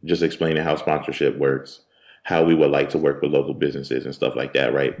essentially just explaining how sponsorship works, how we would like to work with local businesses and stuff like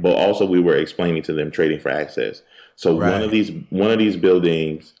that, right? But also we were explaining to them trading for access. So one of these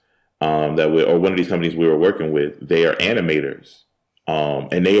buildings one of these companies we were working with, they are animators,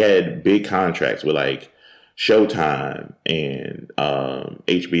 and they had big contracts with like Showtime and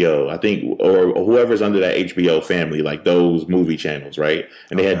HBO, I think, or whoever's under that HBO family, like those movie channels, right?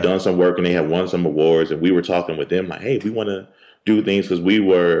 And they had done some work and they had won some awards, and we were talking with them like, hey, we want to do things, because we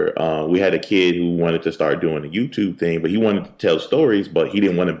had a kid who wanted to start doing a YouTube thing, but he wanted to tell stories, but he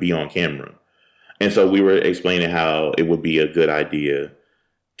didn't want to be on camera. And so we were explaining how it would be a good idea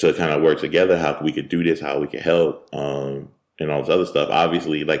to kind of work together, how we could do this, how we could help, and all this other stuff.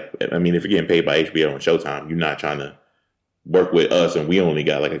 Obviously, like, I mean, if you're getting paid by HBO and Showtime, you're not trying to work with us and we only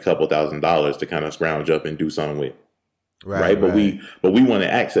got like a couple $1,000s to kind of scrounge up and do something with. Right. But we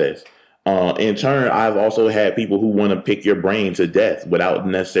wanted access. In turn, I've also had people who want to pick your brain to death without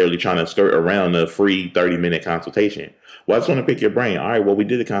necessarily trying to skirt around a free 30-minute consultation. Well, I just want to pick your brain. All right, well, we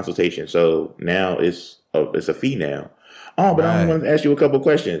did a consultation, so now it's a fee now. Oh, but I want to ask you a couple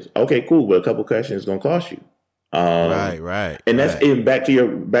questions. Okay, cool, but a couple questions is going to cost you. Right. And that's in back to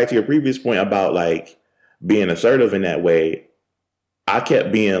your previous point about like being assertive in that way. I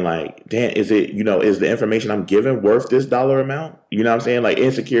kept being like, damn, is the information I'm giving worth this dollar amount? You know what I'm saying? Like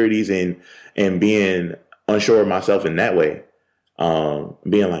insecurities and being unsure of myself in that way.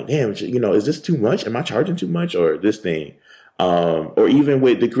 Being like, damn, is this too much? Am I charging too much, or this thing? Or even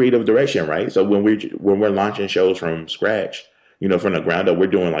with the creative direction, right? So when we're launching shows from scratch, from the ground up, we're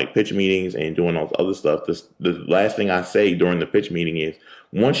doing like pitch meetings and doing all this other stuff. The last thing I say during the pitch meeting is,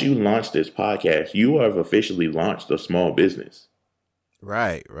 once you launch this podcast, you have officially launched a small business.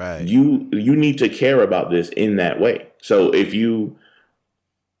 Right. You need to care about this in that way. So if you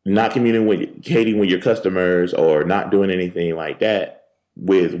not communicating with your customers or not doing anything like that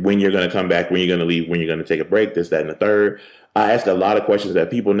with when you're going to come back, when you're going to leave, when you're going to take a break, this, that, and the third. I ask a lot of questions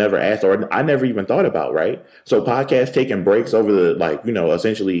that people never asked or I never even thought about, right? So podcasts taking breaks over the,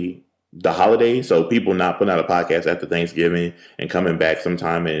 essentially the holidays. So people not putting out a podcast after Thanksgiving and coming back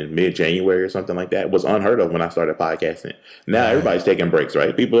sometime in mid-January or something like that was unheard of when I started podcasting. Now everybody's taking breaks,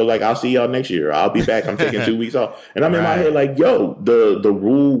 right? People are like, I'll see y'all next year. I'll be back. I'm taking 2 weeks off. And I'm in my head like, yo, the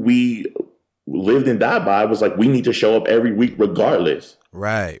rule we lived and died by was like, we need to show up every week regardless.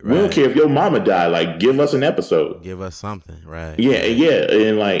 Right. We don't care if your mama died. Like, give us an episode. Give us something. Right. Yeah.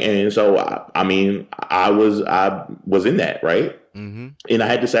 And so, I was in that, right? Mm-hmm. And I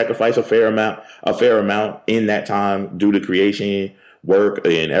had to sacrifice a fair amount in that time due to creation, work,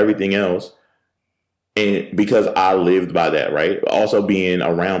 and everything else. And because I lived by that, right? Also being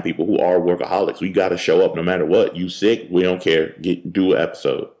around people who are workaholics, we got to show up no matter what. You sick, we don't care. Do an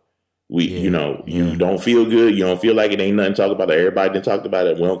episode. You don't feel good. You don't feel like it ain't nothing to talk about. Everybody done talked about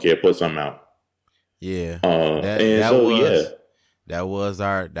it. We don't care. Put something out. Yeah. That was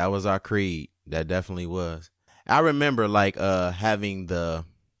our creed. That definitely was. I remember having the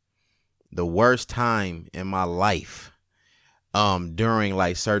worst time in my life during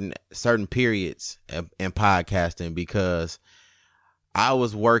like certain periods in podcasting because I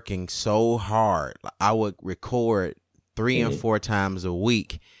was working so hard. I would record 3 and 4 times a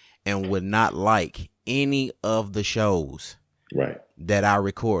week and would not like any of the shows that I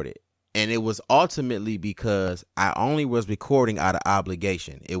recorded. And it was ultimately because I only was recording out of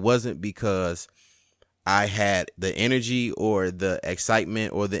obligation. It wasn't because I had the energy or the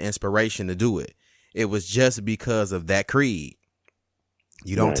excitement or the inspiration to do it. It was just because of that creed.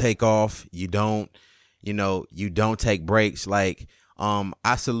 You don't take off. You don't take breaks. Like,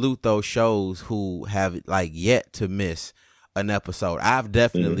 I salute those shows who have yet to miss an episode. I've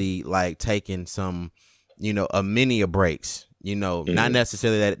definitely taken some, a many breaks, not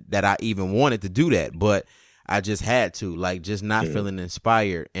necessarily that I even wanted to do that, but I just had to just not feeling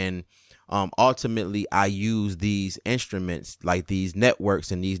inspired. And ultimately I use these instruments like these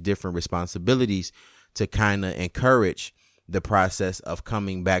networks and these different responsibilities to kind of encourage the process of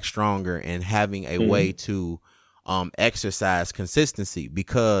coming back stronger and having a way to exercise consistency,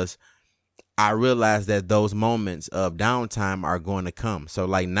 because I realize that those moments of downtime are going to come. So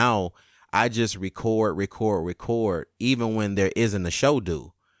now I just record, even when there isn't a show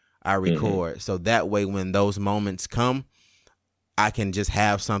due. I record. So that way, when those moments come, I can just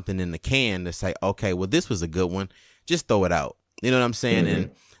have something in the can to say, okay, well, this was a good one. Just throw it out. You know what I'm saying?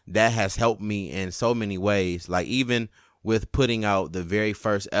 And that has helped me in so many ways. Like even with putting out the very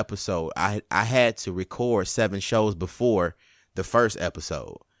first episode, I had to record 7 shows before the first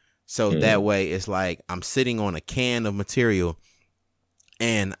episode. So that way it's like I'm sitting on a can of material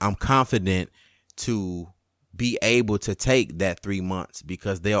and I'm confident to be able to take that 3 months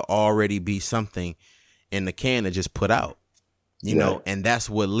because there'll already be something in the can to just put out, you know, and that's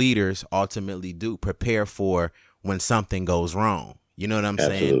what leaders ultimately do, prepare for when something goes wrong. You know what I'm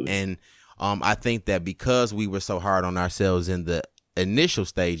saying? And I think that because we were so hard on ourselves in the initial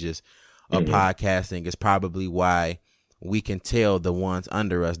stages of podcasting is probably why we can tell the ones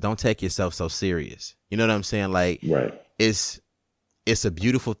under us, don't take yourself so serious. You know what I'm saying? Like, it's a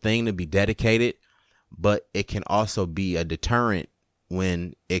beautiful thing to be dedicated, but it can also be a deterrent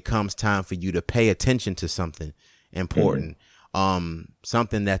when it comes time for you to pay attention to something important,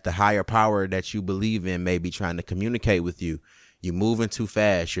 something that the higher power that you believe in may be trying to communicate with you. You're moving too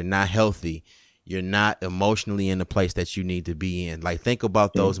fast. You're not healthy. You're not emotionally in the place that you need to be in. Like, think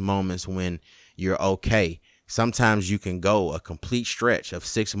about those moments when you're okay. Sometimes you can go a complete stretch of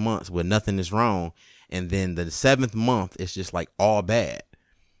 6 months where nothing is wrong. And then the 7th month, it's just like all bad.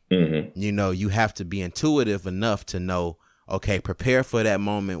 You know, you have to be intuitive enough to know, okay, prepare for that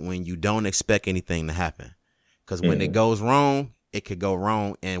moment when you don't expect anything to happen. Because when it goes wrong, it could go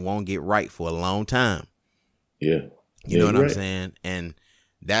wrong and won't get right for a long time. You know what I'm saying? And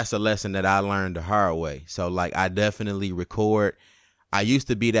that's a lesson that I learned the hard way. So like, I definitely record. I used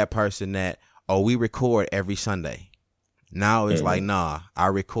to be that person that, we record every Sunday. Now it's like, nah, I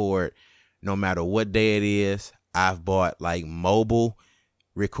record no matter what day it is. I've bought like mobile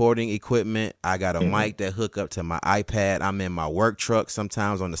recording equipment. I got a mic that hook up to my iPad. I'm in my work truck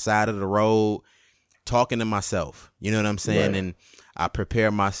sometimes on the side of the road talking to myself. You know what I'm saying? And I prepare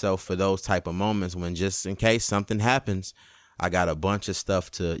myself for those type of moments when just in case something happens, I got a bunch of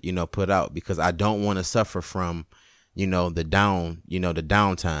stuff to, put out, because I don't want to suffer from, the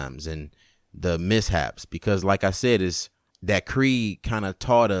downtimes and the mishaps, because like I said, that creed kind of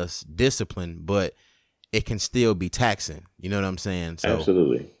taught us discipline, but it can still be taxing. You know what I'm saying? So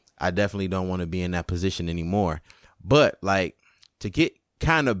absolutely. I definitely don't want to be in that position anymore. But like, to get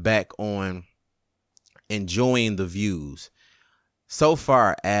kind of back on enjoying the views, so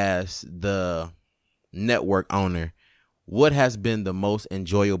far as the network owner, what has been the most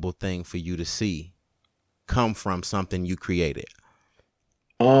enjoyable thing for you to see come from something you created?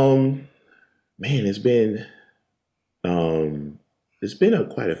 Man, it's been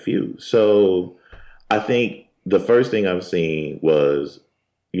quite a few. So I think the first thing I've seen was,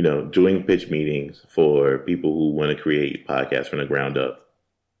 doing pitch meetings for people who want to create podcasts from the ground up.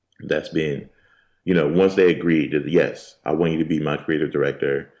 That's been, once they agreed that, yes, I want you to be my creative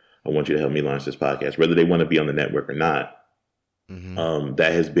director, I want you to help me launch this podcast, whether they want to be on the network or not. Mm-hmm.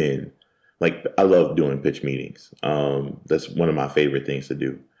 That has been, like, I love doing pitch meetings. That's one of my favorite things to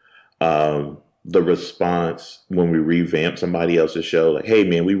do. The response when we revamp somebody else's show, like, hey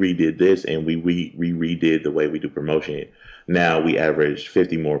man, we redid this and we redid the way we do promotion. Now we average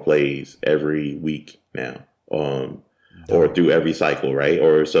 50 more plays every week now, or through every cycle, right?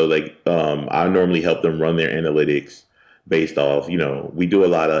 Or so, like, I normally help them run their analytics based off, we do a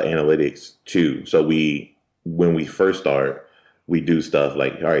lot of analytics too. So when we first start, we do stuff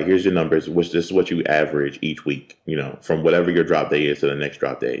like, all right, here's your numbers, this is what you average each week, from whatever your drop day is to the next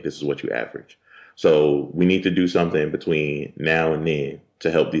drop day, this is what you average. So we need to do something between now and then to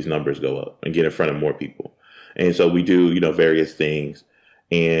help these numbers go up and get in front of more people. And so we do, various things,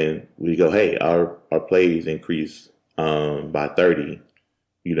 and we go, hey, our plays increase by 30,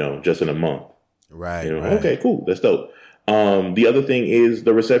 just in a month. Right. Okay, cool. That's dope. The other thing is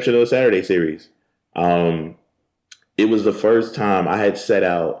the reception of the Saturday series. It was the first time I had set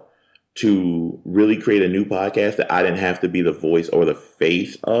out to really create a new podcast that I didn't have to be the voice or the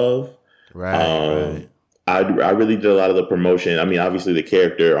face of. Right. I really did a lot of the promotion. I mean, obviously the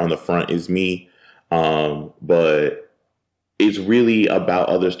character on the front is me, but it's really about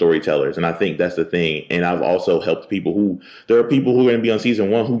other storytellers. And I think that's the thing. And I've also helped there are people who are going to be on season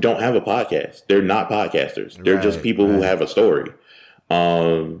 1 who don't have a podcast. They're not podcasters. They're just people who have a story.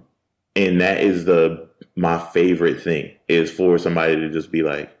 And that is my favorite thing, is for somebody to just be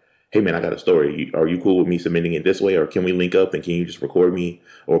like, hey man, I got a story. Are you cool with me submitting it this way? Or can we link up and can you just record me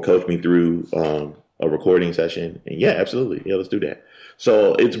or coach me through a recording session? And yeah, absolutely. Yeah, let's do that.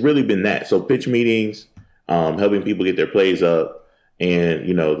 So it's really been that. So pitch meetings, helping people get their plays up, and,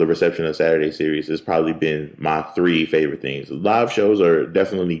 the reception of Saturday series has probably been my 3 favorite things. Live shows are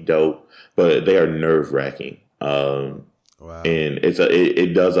definitely dope, but they are nerve wracking. Wow. And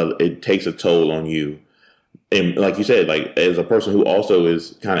it takes a toll on you. And like you said, like, as a person who also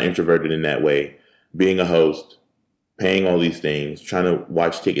is kind of introverted in that way, being a host, paying all these things, trying to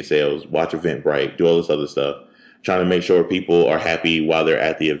watch ticket sales, watch Eventbrite, do all this other stuff, trying to make sure people are happy while they're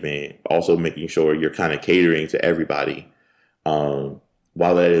at the event, also making sure you're kind of catering to everybody.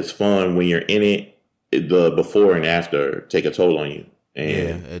 While that is fun when you're in it, the before and after take a toll on you. And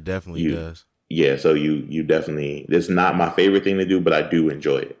yeah, it definitely does. Yeah, so you definitely, it's not my favorite thing to do, but I do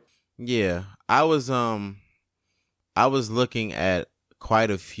enjoy it. Yeah, I was looking at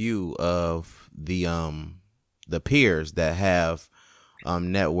quite a few of the peers that have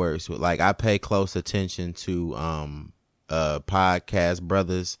networks. Like, I pay close attention to podcast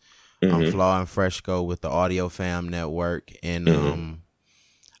brothers, Flaw and Fresco with the Audio Fam Network, and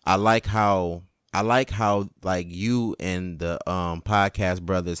I like how like you and the podcast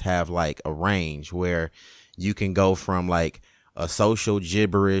brothers have like a range where you can go from like a social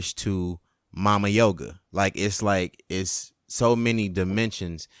gibberish to mama yoga. It's so many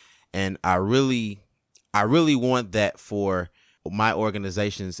dimensions, and I really want that for my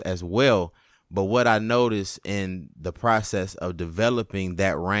organizations as well. But what I notice in the process of developing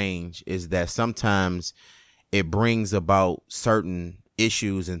that range is that sometimes it brings about certain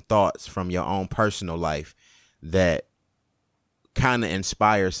issues and thoughts from your own personal life that kind of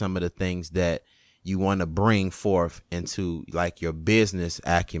inspire some of the things that you want to bring forth into like your business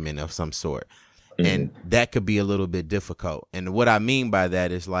acumen of some sort. And that could be a little bit difficult. And what I mean by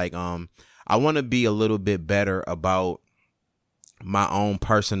that is like, I want to be a little bit better about my own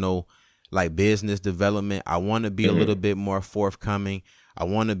personal like business development. I want to be a little bit more forthcoming. I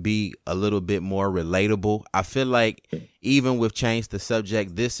want to be a little bit more relatable. I feel like even with Change the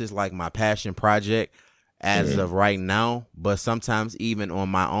Subject, this is like my passion project as of right now. But sometimes even on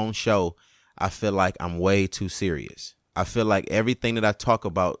my own show, I feel like I'm way too serious. I feel like everything that I talk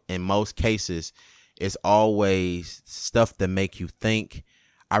about in most cases is always stuff that make you think.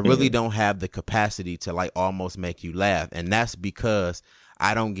 I really don't have the capacity to like almost make you laugh. And that's because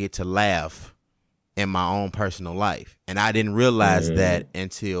I don't get to laugh in my own personal life. And I didn't realize that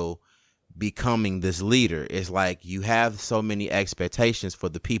until becoming this leader. It's like you have so many expectations for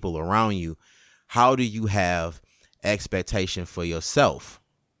the people around you. How do you have expectation for yourself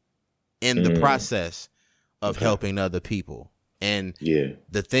in the process of helping other people? And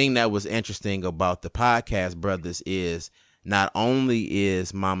the thing that was interesting about the podcast, brothers, is not only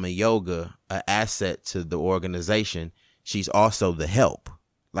is Mama Yoga an asset to the organization, she's also the help.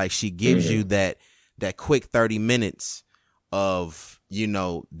 Like she gives you that quick 30 minutes of, you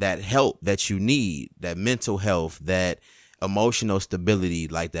know, that help that you need, that mental health, that emotional stability,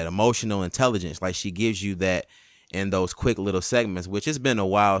 like that emotional intelligence. Like she gives you that in those quick little segments, which has been a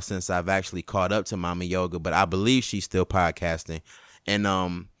while since I've actually caught up to Mama Yoga, but I believe she's still podcasting. And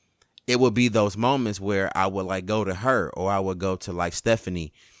it would be those moments where I would like go to her, or I would go to like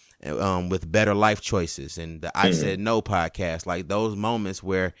Stephanie with Better Life Choices and the I Said No podcast, like those moments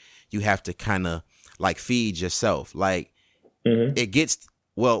where you have to kind of like feed yourself. Like it gets,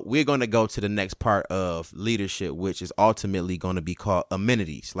 well, we're going to go to the next part of leadership, which is ultimately going to be called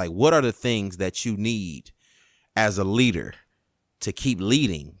amenities. Like, what are the things that you need as a leader to keep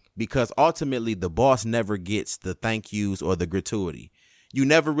leading? Because ultimately the boss never gets the thank yous or the gratuity. You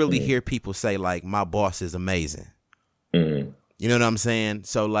never really hear people say like, my boss is amazing. You know what I'm saying?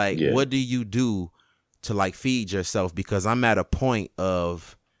 So like, what do you do to like feed yourself? Because I'm at a point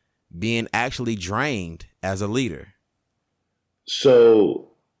of being actually drained as a leader. So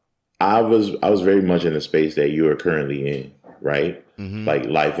I was very much in the space that you are currently in, right? Like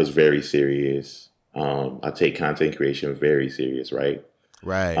life was very serious. I take content creation very serious, right?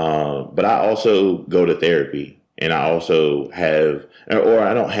 Right. But I also go to therapy, and I also have, or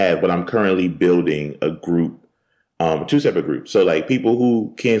I don't have, but I'm currently building a group, two separate groups. So like people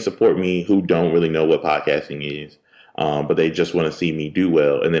who can support me who don't really know what podcasting is, but they just want to see me do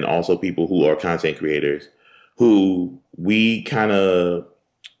well. And then also people who are content creators who we're kind of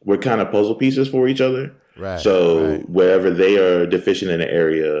puzzle pieces for each other. Right. So wherever they are deficient in an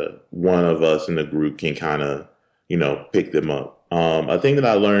area, one of us in the group can kind of, you know, pick them up. A thing that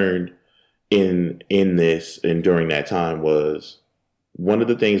I learned in this and during that time was one of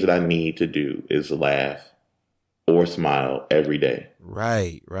the things that I need to do is laugh or smile every day.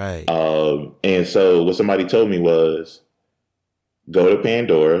 Right. And so what somebody told me was go to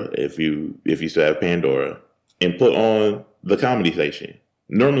Pandora if you still have Pandora and put on the comedy station.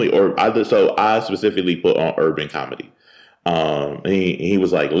 Normally, I specifically put on urban comedy. And he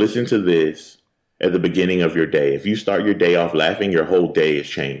was like, listen to this at the beginning of your day. If you start your day off laughing, your whole day is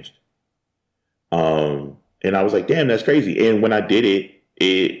changed. And I was like, damn, that's crazy. And when I did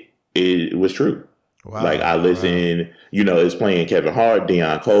it was true. Wow. Like I listened, you know, it's playing Kevin Hart,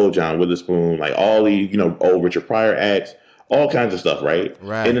 Deion Cole, John Witherspoon, like all these, you know, old Richard Pryor acts, all kinds of stuff, right?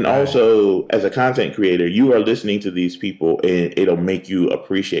 And then also as a content creator, you are listening to these people and it'll make you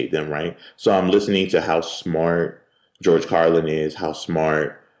appreciate them, right? So I'm listening to how smart George Carlin is, how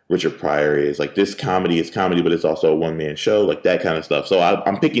smart Richard Pryor is. Like this comedy is comedy, but it's also a one-man show, like that kind of stuff. So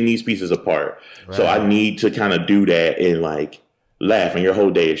I'm picking these pieces apart. So I need to kind of do that and like laugh, and your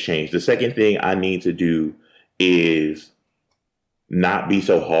whole day has changed. The second thing I need to do is not be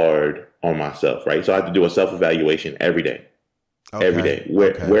so hard on myself, right? So I have to do a self-evaluation every day. Every day.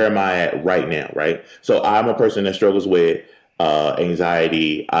 Where am I at right now, right? So I'm a person that struggles with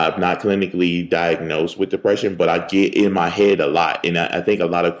anxiety. I'm not clinically diagnosed with depression, but I get in my head a lot. And I think a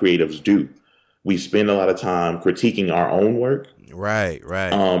lot of creatives do. We spend a lot of time critiquing our own work. Right.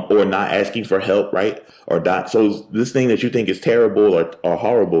 Or not asking for help, right? Or not. So this thing that you think is terrible or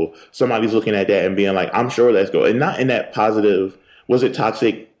horrible, somebody's looking at that and being like, I'm sure that's good. And not in that positive, was it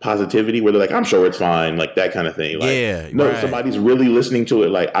toxic positivity where they're like, I'm sure it's fine, like that kind of thing. Like, somebody's really listening to it.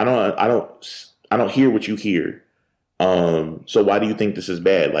 Like, I don't hear what you hear. So why do you think this is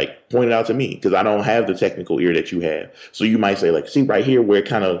bad? Like, point it out to me, because I don't have the technical ear that you have. So you might say like, see right here where it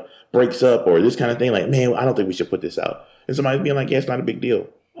kind of breaks up or this kind of thing. Like, man, I don't think we should put this out. And somebody's being like, yeah, it's not a big deal.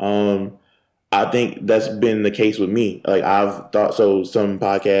 I think that's been the case with me. Like I've thought, so some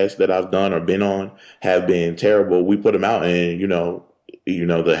podcasts that I've done or been on have been terrible. We put them out and, you know,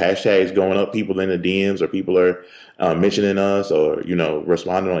 the hashtags going up, people in the DMs or people are mentioning us or, you know,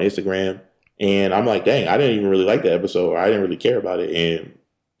 responding on Instagram. And I'm like, dang, I didn't even really like the episode or I didn't really care about it. And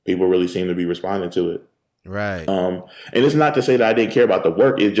people really seem to be responding to it. Right. And it's not to say that I didn't care about the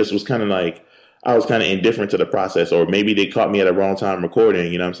work. It just was kind of like, I was kind of indifferent to the process, or maybe they caught me at the wrong time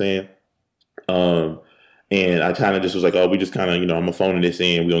recording, you know what I'm saying? And I kind of just was like, oh, we just kind of, you know, I'm gonna phone this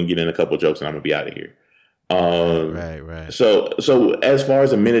in. We're gonna get in a couple jokes and I'm gonna be out of here. Right. So as far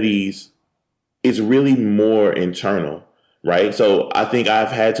as amenities, it's really more internal, right? So I think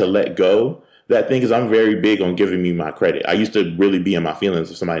I've had to let go that thing is I'm very big on giving me my credit. I used to really be in my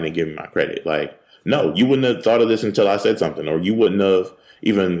feelings if somebody didn't give me my credit. Like, no, you wouldn't have thought of this until I said something, or you wouldn't have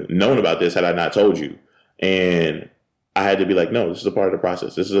even known about this had I not told you. And I had to be like, no, this is a part of the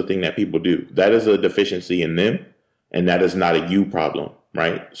process. This is a thing that people do. That is a deficiency in them, and that is not a you problem,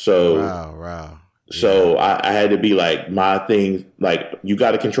 right? So, wow. So I had to be like, my thing, like, you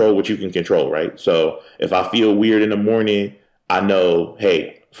got to control what you can control, right? So if I feel weird in the morning, I know,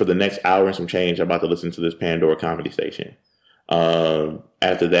 hey, for the next hour and some change, I'm about to listen to this Pandora comedy station.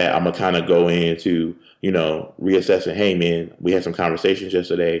 After that, I'm going to kind of go into, reassessing, hey, man, we had some conversations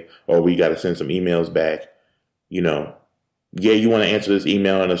yesterday, or we got to send some emails back. Yeah, you want to answer this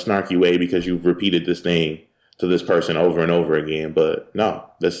email in a snarky way because you've repeated this thing to this person over and over again. But no,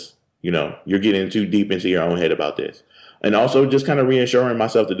 you're getting too deep into your own head about this. And also just kind of reassuring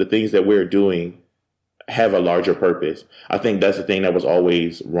myself that the things that we're doing have a larger purpose. I think that's the thing that was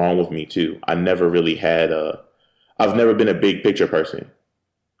always wrong with me too. I never really I've never been a big picture person.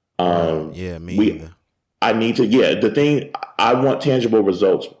 Me either. I want tangible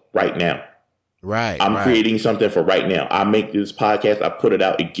results right now. Right. I'm creating something for right now. I make this podcast, I put it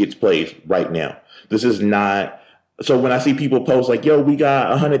out, it gets plays right now. This is not. So when I see people post like, yo, we got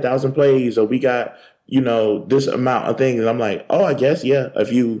 100,000 plays, or we got, this amount of things, and I'm like, oh, I guess, yeah.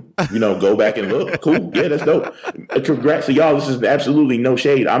 If you, go back and look, cool. Yeah, that's dope. Congrats to y'all. This is absolutely no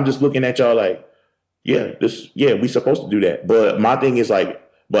shade. I'm just looking at y'all like, we supposed to do that. But my thing is like,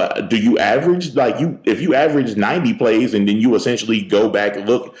 but do you average, if you average 90 plays and then you essentially go back and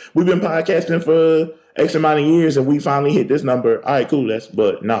look, we've been podcasting for X amount of years and we finally hit this number. All right, cool. I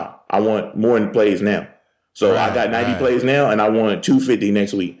want more in plays now. So I got 90 plays now and I want 250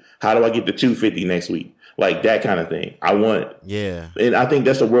 next week. How do I get to 250 next week? Like that kind of thing. And I think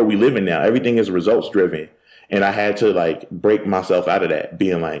that's the world we live in now. Everything is results driven. And I had to break myself out of that,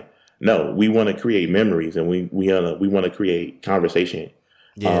 being like, no, we want to create memories and we want to create conversation.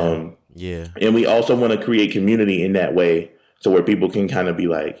 And we also want to create community in that way. So where people can kind of be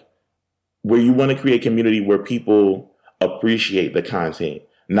like, where you want to create community where people appreciate the content,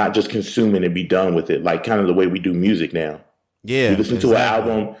 not just consume it and be done with it. Like kind of the way we do music now. Yeah. We listen to an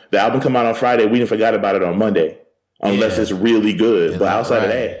album, the album come out on Friday. We didn't forget about it on Monday, unless it's really good. But outside of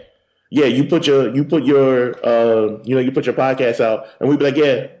that, you put your podcast out and we be like,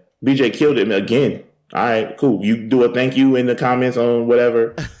 yeah, BJ killed it again. All right, cool. You do a thank you in the comments on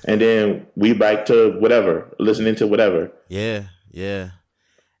whatever. And then we back to whatever, listening to whatever. Yeah.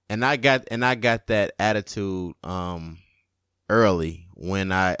 And I got that attitude, early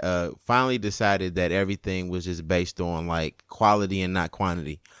when I finally decided that everything was just based on quality and not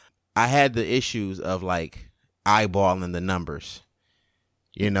quantity. I had the issues of eyeballing the numbers.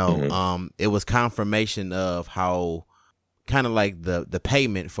 It was confirmation of how kind of the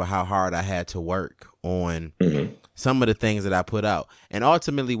payment for how hard I had to work on some of the things that I put out. And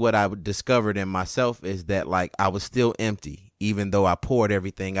ultimately what I discovered in myself is that I was still empty, even though I poured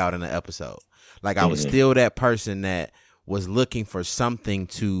everything out in an episode. I was still that person that was looking for something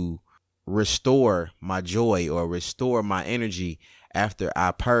to restore my joy or restore my energy after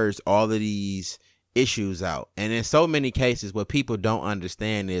I purged all of these issues out. And in so many cases, what people don't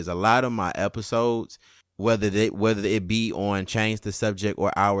understand is a lot of my episodes, whether it be on Change the Subject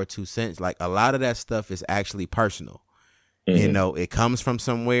or Our 2 Cents, a lot of that stuff is actually personal. It comes from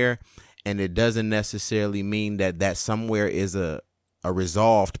somewhere, and it doesn't necessarily mean that somewhere is a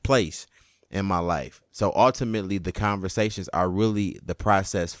resolved place in my life. So ultimately, the conversations are really the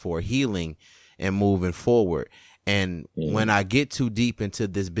process for healing and moving forward. And when I get too deep into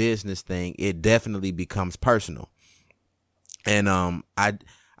this business thing, it definitely becomes personal. And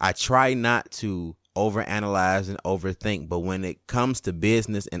I try not to overanalyze and overthink, but when it comes to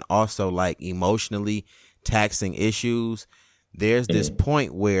business and also emotionally taxing issues, there's this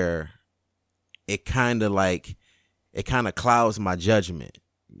point where it kind of clouds my judgment.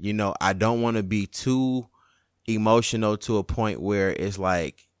 I don't want to be too emotional to a point where it's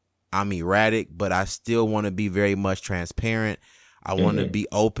I'm erratic, but I still want to be very much transparent. I want to be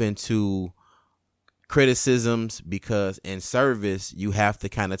open to criticisms because in service, you have to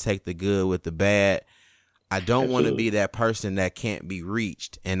kind of take the good with the bad. I don't want to be that person that can't be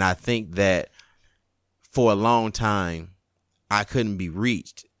reached. And I think that for a long time, I couldn't be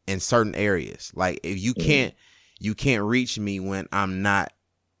reached in certain areas. If you can't reach me when I'm not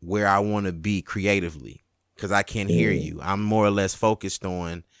where I want to be creatively, because I can't hear you. I'm more or less focused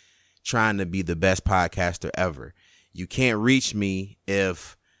on trying to be the best podcaster ever. You can't reach me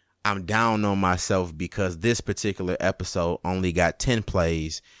if I'm down on myself because this particular episode only got 10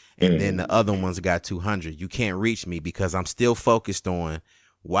 plays and then the other ones got 200. You can't reach me because I'm still focused on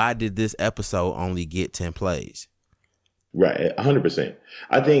why did this episode only get 10 plays? Right, 100%.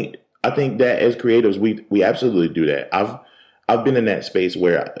 I think that as creatives, we absolutely do that. I've been in that space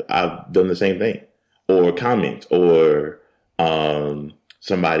where I've done the same thing, or comment, or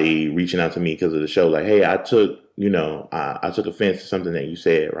somebody reaching out to me because of the show, like, hey, I took offense to something that you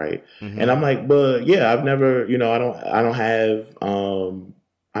said, right? Mm-hmm. And I'm like, but yeah, I've never,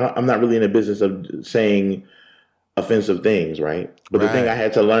 I'm not really in the business of saying offensive things, right? But the thing I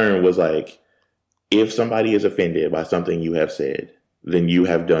had to learn was like, if somebody is offended by something you have said, then you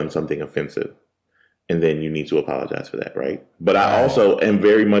have done something offensive. And then you need to apologize for that, right? But I also am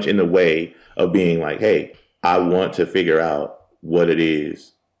very much in the way of being like, hey, I want to figure out what it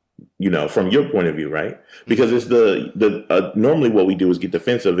is, from your point of view, right? Because it's normally what we do is get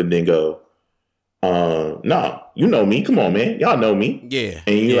defensive and then go, no, you know me. Come on, man. Y'all know me. Yeah.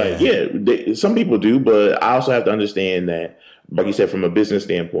 And you're like, some people do, but I also have to understand that, like you said, from a business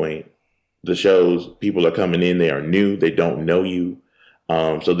standpoint, the shows, people are coming in, they are new, they don't know you.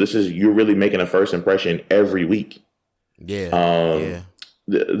 So you're really making a first impression every week. Yeah.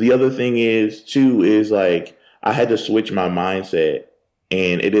 The other thing is like, I had to switch my mindset,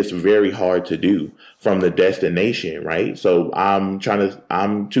 and it is very hard to do from the destination, right? So I'm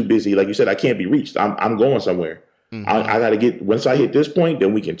too busy. Like you said, I can't be reached. I'm going somewhere. Mm-hmm. I got to once I hit this point,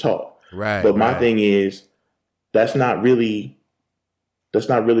 then we can talk. Right. But my thing is, that's not really where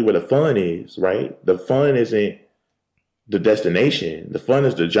the fun is, right? The fun isn't the destination. The fun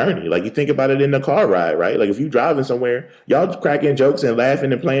is the journey. Like, you think about it in the car ride, right? Like, if you're driving somewhere, y'all cracking jokes and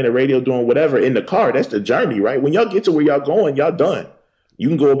laughing and playing the radio, doing whatever in the car, that's the journey, right? When y'all get to where y'all going, y'all done. You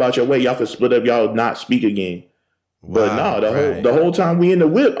can go about your way. Y'all can split up. Y'all not speak again. But the whole time we in the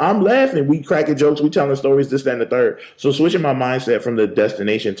whip, I'm laughing. We cracking jokes. We telling stories, this, that, and the third. So switching my mindset from the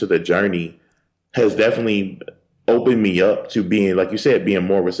destination to the journey has definitely opened me up to being, like you said, being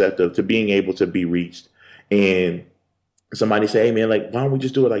more receptive, to being able to be reached. And somebody say, hey man, like, why don't we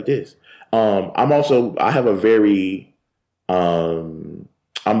just do it like this? I have a very, I'm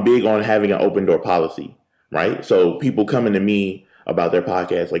big on having an open door policy, right? So people coming to me about their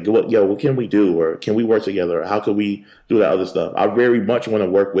podcast, like, what can we do? Or can we work together? Or how could we do that other stuff? I very much want to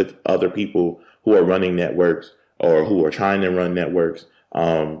work with other people who are running networks or who are trying to run networks,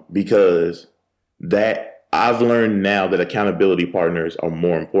 because that I've learned now that accountability partners are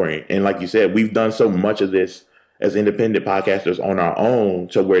more important. And like you said, we've done so much of this as independent podcasters on our own,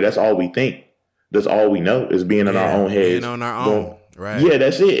 to where that's all we think. That's all we know is being in our own heads. Being on our own, right? Yeah,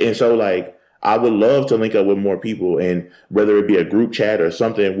 that's it. And so, like, I would love to link up with more people, and whether it be a group chat or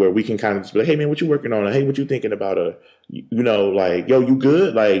something where we can kind of just be like, hey man, what you working on? Or, hey, what you thinking about? Like, yo, you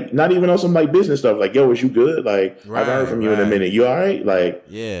good? Like, not even on some like business stuff. Like, yo, is you good? Like, I haven't heard from you in a minute. You all right? Like,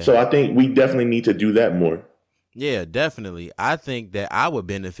 yeah. So I think we definitely need to do that more. Yeah, definitely. I think that I would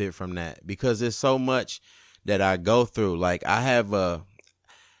benefit from that, because there's so much that I go through. Like, I have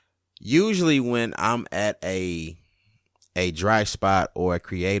usually when I'm at a dry spot or a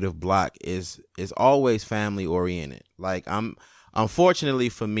creative block is always family oriented. Like, unfortunately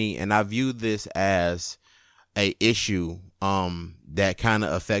for me, and I view this as a issue that kind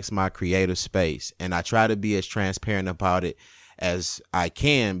of affects my creative space, and I try to be as transparent about it as I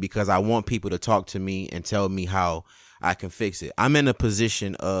can, because I want people to talk to me and tell me how I can fix it. I'm in a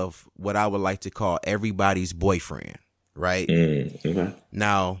position of what I would like to call everybody's boyfriend, right? Mm-hmm.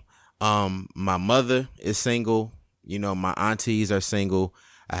 Now, my mother is single. My aunties are single.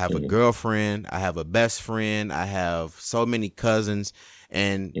 I have a girlfriend. I have a best friend. I have so many cousins,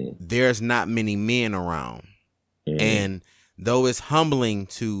 and there's not many men around. And though it's humbling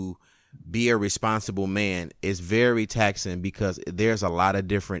to be a responsible man, it's very taxing, because there's a lot of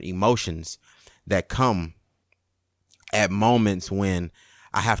different emotions that come at moments when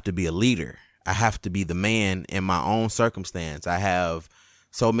I have to be a leader. I have to be the man in my own circumstance. I have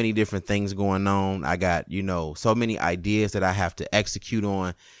so many different things going on. I got, so many ideas that I have to execute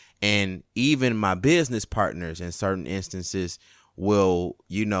on. And even my business partners in certain instances will,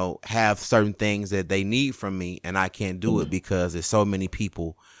 have certain things that they need from me, and I can't do it because there's so many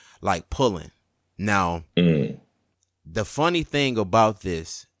people like pulling. Now, the funny thing about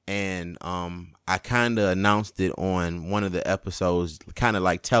this, and I kind of announced it on one of the episodes, kind of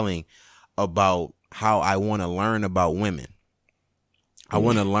like telling about how I want to learn about women. I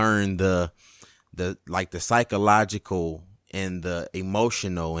want to learn the psychological and the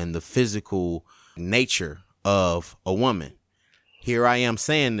emotional and the physical nature of a woman. Here I am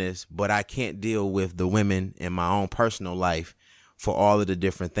saying this, but I can't deal with the women in my own personal life for all of the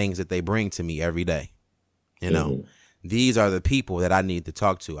different things that they bring to me every day. These are the people that I need to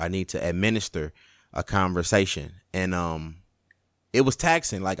talk to. I need to administer a conversation. And it was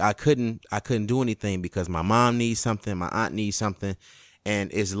taxing. Like I couldn't do anything because my mom needs something, my aunt needs something,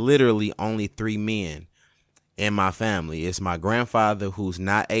 and it's literally only 3 men in my family. It's my grandfather who's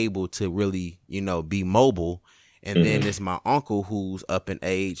not able to really, be mobile. And then it's my uncle who's up in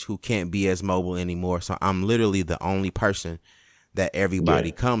age who can't be as mobile anymore. So I'm literally the only person that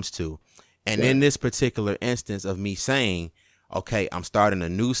everybody comes to. And in this particular instance of me saying, okay, I'm starting a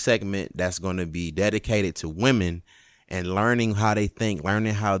new segment that's going to be dedicated to women and learning how they think,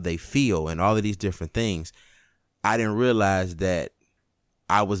 learning how they feel, and all of these different things, I didn't realize that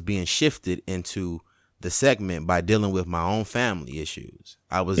I was being shifted into the segment by dealing with my own family issues.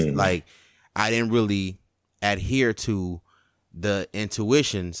 I was like, I didn't really adhere to the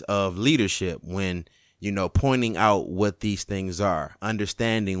intuitions of leadership when, pointing out what these things are,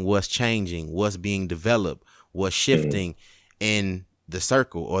 understanding what's changing, what's being developed, what's shifting in the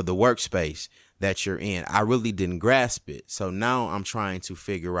circle or the workspace that you're in. I really didn't grasp it. So now I'm trying to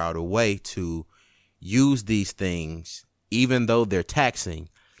figure out a way to use these things, even though they're taxing,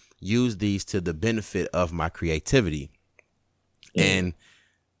 use these to the benefit of my creativity. And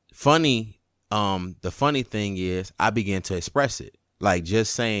the funny thing is I began to express it, like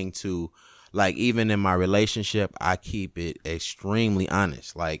just saying to, like, even in my relationship, I keep it extremely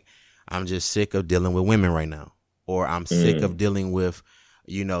honest. Like, I'm just sick of dealing with women right now, or I'm sick of dealing with,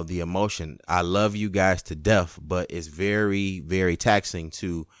 the emotion. I love you guys to death, but it's very, very taxing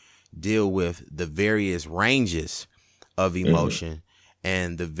to deal with the various ranges of emotion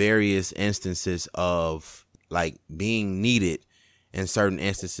and the various instances of like being needed in certain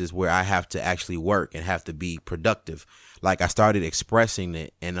instances where I have to actually work and have to be productive. Like I started expressing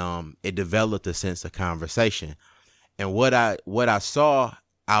it, and it developed a sense of conversation. And what I saw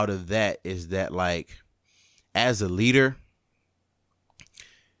out of that is that, like, as a leader,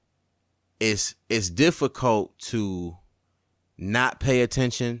 it's difficult to not pay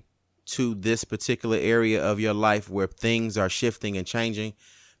attention to this particular area of your life where things are shifting and changing,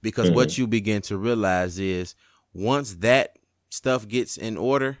 because what you begin to realize is once that stuff gets in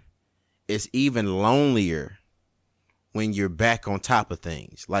order, it's even lonelier when you're back on top of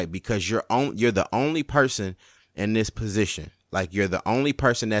things. Like, because you're the only person in this position. Like, you're the only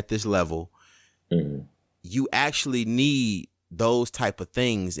person at this level. You actually need those type of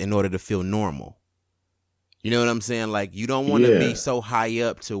things in order to feel normal. You know what I'm saying? Like, you don't want to be so high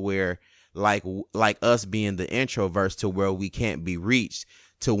up to where like us being the introverts to where we can't be reached,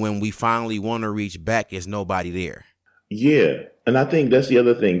 to when we finally want to reach back, there's nobody there. Yeah. And I think that's the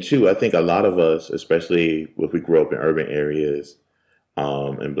other thing too. I think a lot of us, especially if we grow up in urban areas,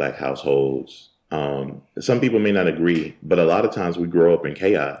 in Black households, some people may not agree, but a lot of times we grow up in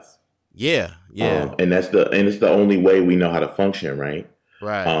chaos. Yeah. And it's the only way we know how to function, right?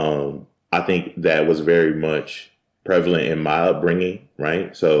 Right. I think that was very much prevalent in my upbringing,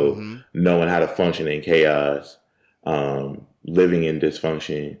 right? So knowing how to function in chaos, living in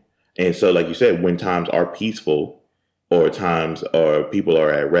dysfunction. And so, like you said, when times are peaceful, or times or people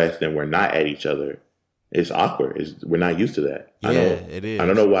are at rest and we're not at each other, it's awkward. We're not used to that. It is. I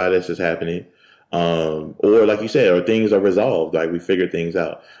don't know why this is happening. Or like you said, or things are resolved, like we figured things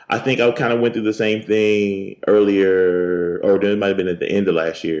out. I think I kind of went through the same thing earlier, or it might have been at the end of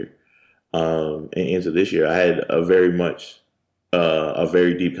last year, and into this year. I had a very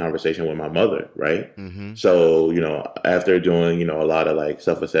deep conversation with my mother, right? So, after doing, a lot of like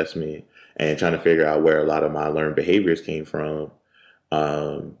self-assessment and trying to figure out where a lot of my learned behaviors came from,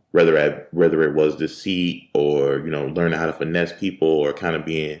 whether it was deceit or, learning how to finesse people, or kind of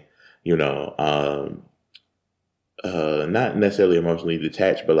being, not necessarily emotionally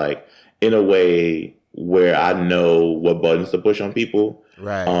detached, but like in a way where I know what buttons to push on people.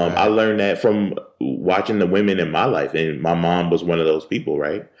 Right. I learned that from watching the women in my life, and my mom was one of those people,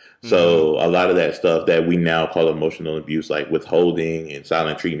 right? So a lot of that stuff that we now call emotional abuse, like withholding and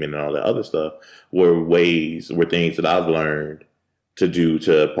silent treatment and all that other stuff, were things that I've learned to do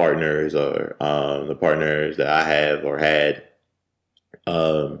to partners, or the partners that I have or had.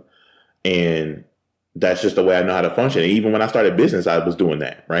 And that's just the way I know how to function. And even when I started business, I was doing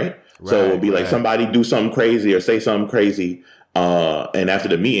that, right? So it would be like somebody do something crazy or say something crazy. And after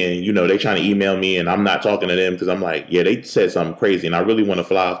the meeting, they trying to email me, and I'm not talking to them because I'm like, yeah, they said something crazy and I really want to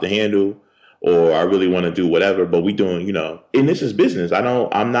fly off the handle, or I really want to do whatever, but we doing, and this is business.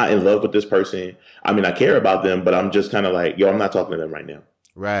 I'm not in love with this person. I mean, I care about them, but I'm just kind of like, yo, I'm not talking to them right now.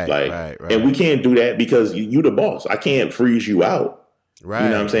 Right. Right. And we can't do that because you the boss. I can't freeze you out. Right. You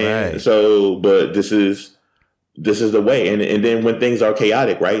know what I'm saying? Right. So, but this is the way. And then when things are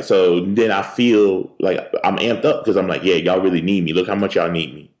chaotic, right? So then I feel like I'm amped up because I'm like, yeah, y'all really need me. Look how much y'all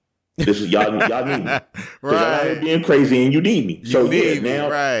need me. This is y'all need me. Because I'm out here Right. being crazy and you need me. You So need me, now,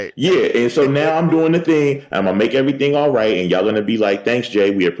 right. and so now I'm doing the thing. I'm gonna make everything all right, and y'all gonna be like, "Thanks,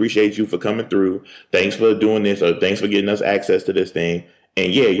 Jay. We appreciate you for coming through. Thanks for doing this, or thanks for getting us access to this thing."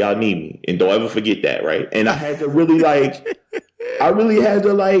 And yeah, y'all need me, and don't ever forget that, right? And I had to really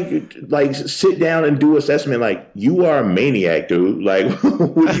sit down and do assessment. Like, you are a maniac, dude. Like,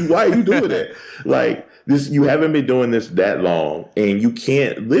 why are you doing that? Like, this, you haven't been doing this that long, and you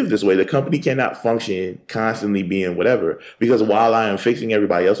can't live this way. The company cannot function constantly being whatever, because while I am fixing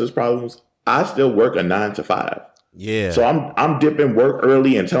everybody else's problems, I still work a 9 to 5. Yeah. So I'm dipping work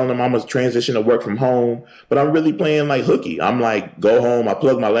early and telling them I'm gonna transition to work from home, but I'm really playing like hooky. I'm like, go home, I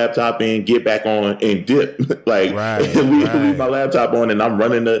plug my laptop in, get back on, and dip. Like, leave my laptop on, and I'm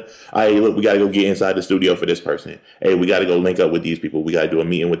running hey, look, we gotta go get inside the studio for this person. Hey, we gotta go link up with these people. We gotta do a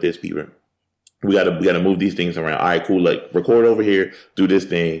meeting with this people. We gotta move these things around. All right, cool. Like, record over here, do this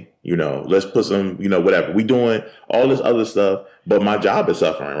thing. Let's put some, whatever. We doing all this other stuff, but my job is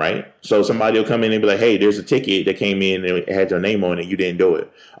suffering, right? So somebody will come in and be like, "Hey, there's a ticket that came in and it had your name on it. You didn't do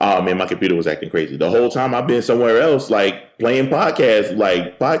it. Oh man, my computer was acting crazy. The whole time I've been somewhere else, like playing podcasts,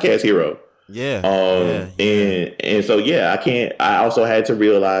 like Podcast Hero. Yeah. And so I can't. I also had to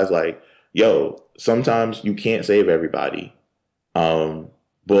realize, like, yo, sometimes you can't save everybody.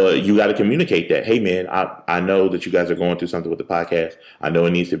 But you got to communicate that. Hey, man, I know that you guys are going through something with the podcast. I know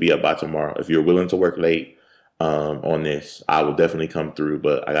it needs to be up by tomorrow. If you're willing to work late on this, I will definitely come through.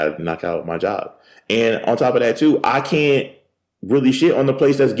 But I got to knock out my job. And on top of that, too, I can't really shit on the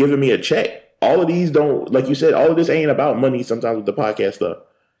place that's giving me a check. All of these don't, like you said, all of this ain't about money sometimes with the podcast stuff.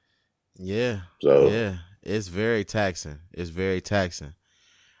 Yeah. So, yeah, it's very taxing. It's very taxing.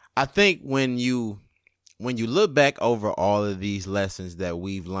 I think when you look back over all of these lessons that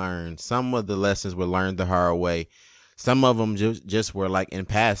we've learned, some of the lessons were learned the hard way. Some of them just were like in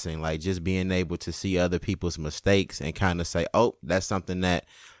passing, like just being able to see other people's mistakes and kind of say, oh, that's something that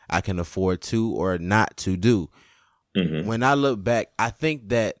I can afford to or not to do. Mm-hmm. When I look back, I think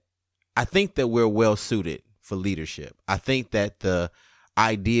that we're well suited for leadership. I think that the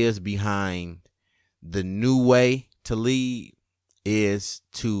ideas behind the new way to lead is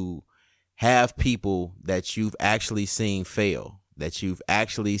to have people that you've actually seen fail, that you've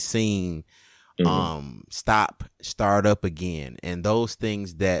actually seen start up again. And those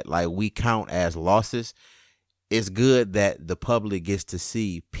things that like we count as losses, it's good that the public gets to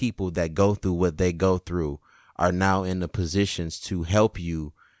see people that go through what they go through are now in the positions to help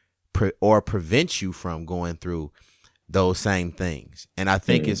you or prevent you from going through those same things. And I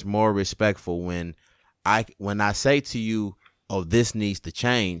think it's more respectful when I say to you, oh, this needs to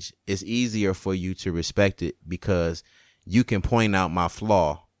change, it's easier for you to respect it because you can point out my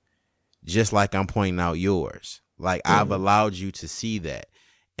flaw just like I'm pointing out yours. Like I've allowed you to see that.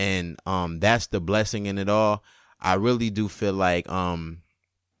 And that's the blessing in it all. I really do feel like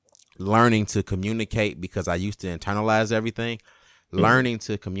learning to communicate, because I used to internalize everything, learning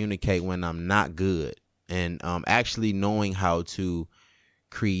to communicate when I'm not good, and actually knowing how to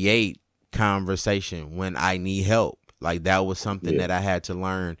create conversation when I need help. Like that was something that I had to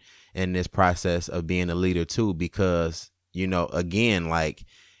learn in this process of being a leader too, because, again, like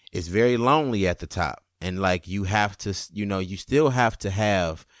it's very lonely at the top, and like you have to, you still have to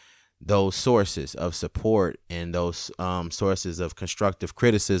have those sources of support and those sources of constructive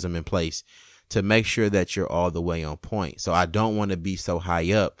criticism in place to make sure that you're all the way on point. So I don't want to be so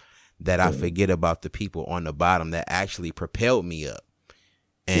high up that I forget about the people on the bottom that actually propelled me up.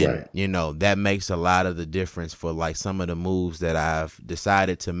 And, that makes a lot of the difference for like some of the moves that I've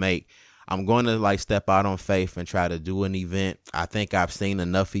decided to make. I'm going to like step out on faith and try to do an event. I think I've seen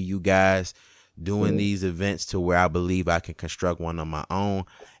enough of you guys doing these events to where I believe I can construct one on my own.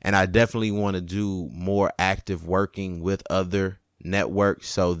 And I definitely want to do more active working with other networks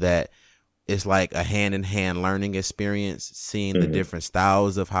so that it's like a hand-in-hand learning experience, seeing the different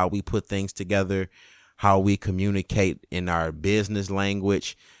styles of how we put things together, how we communicate in our business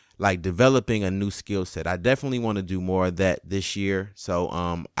language, like developing a new skill set. I definitely want to do more of that this year. So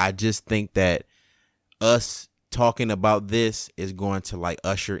I just think that us talking about this is going to like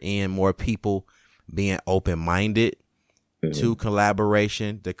usher in more people being open-minded to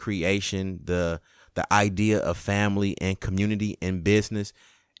collaboration, the creation, the idea of family and community in business.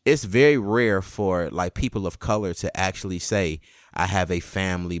 It's very rare for like people of color to actually say, I have a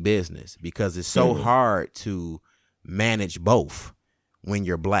family business, because it's so hard to manage both when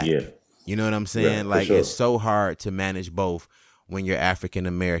you're black. Yeah. You know what I'm saying? Like it's so hard to manage both when you're African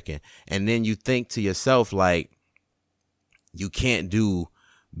American. And then you think to yourself, like, you can't do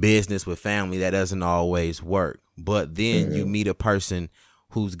business with family. That doesn't always work. But then you meet a person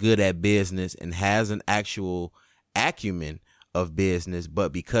who's good at business and has an actual acumen of business,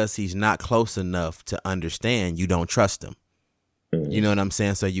 but because he's not close enough to understand, you don't trust him. You know what I'm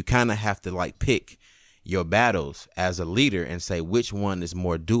saying? So you kind of have to like pick your battles as a leader and say which one is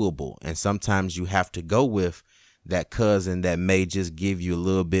more doable. And sometimes you have to go with that cousin that may just give you a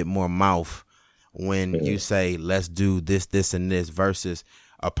little bit more mouth when you say, let's do this, this, and this, versus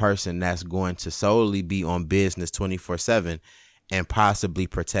a person that's going to solely be on business 24/7 and possibly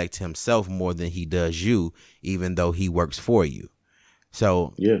protect himself more than he does you, even though he works for you.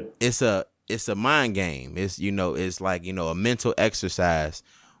 So it's a mind game. It's, it's like, a mental exercise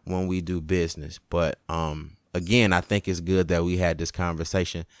when we do business. But again, I think it's good that we had this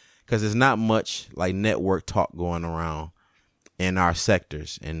conversation because there's not much like network talk going around in our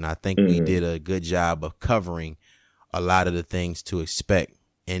sectors. And I think we did a good job of covering a lot of the things to expect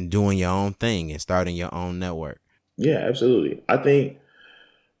and doing your own thing and starting your own network. Yeah, absolutely. I think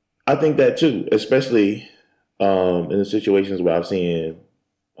that too, especially in the situations where I've seen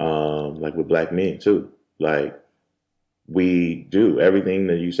like with Black men too. Like we do everything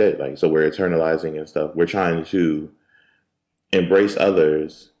that you said, like, so we're internalizing and stuff. We're trying to embrace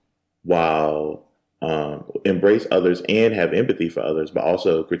others while embrace others and have empathy for others, but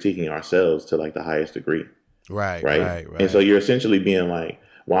also critiquing ourselves to like the highest degree. Right. And so you're essentially being like,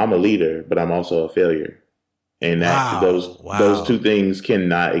 well, I'm a leader, but I'm also a failure. And that those two things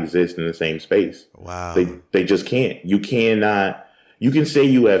cannot exist in the same space. Wow. They just can't. You can say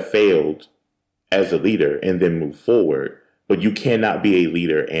you have failed as a leader and then move forward, but you cannot be a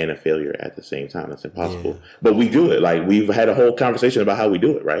leader and a failure at the same time. It's impossible. Yeah. But we do it. Like we've had a whole conversation about how we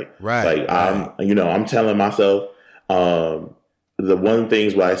do it, right? Right. Like I'm telling myself, the one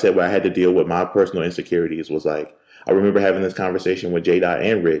things where I had to deal with my personal insecurities was like, I remember having this conversation with Jae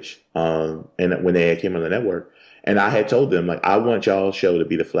and Rich, and when they came on the network, and I had told them, like, I want y'all's show to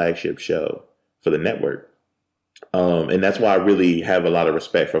be the flagship show for the network. And that's why I really have a lot of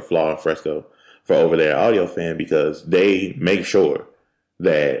respect for Flaw and Fresco for Over There Audio Fam, because they make sure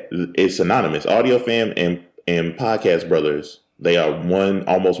that it's synonymous. Audio Fam and Podcast Brothers, they are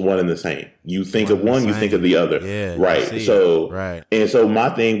almost one and the same. You think of one, you think of the other. Yeah, right. So, and so my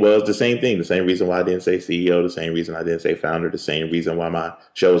thing was the same thing. The same reason why I didn't say CEO, the same reason I didn't say founder, the same reason why my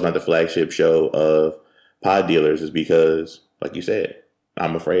show is not the flagship show of Pod Dealers is because, like you said,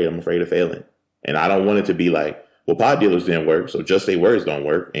 I'm afraid of failing. And I don't want it to be like, well, Pod Dealers didn't work, so Just Say Words don't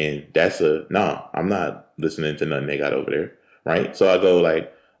work. And that's no, I'm not listening to nothing they got over there. Right. So I go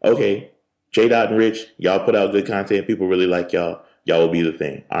like, okay, J. and Rich, y'all put out good content. People really like y'all. Y'all will be the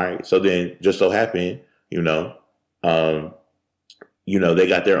thing. All right. So then just so happened, they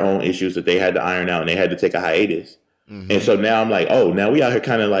got their own issues that they had to iron out and they had to take a hiatus. And so now I'm like, oh, now we out here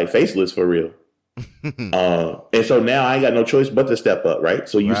kind of like faceless for real. And so now I ain't got no choice but to step up. Right.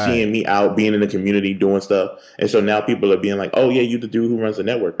 So you seeing me out being in the community doing stuff. And so now people are being like, oh, yeah, you the dude who runs the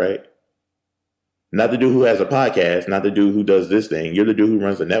network. Right. Not the dude who has a podcast, not the dude who does this thing. You're the dude who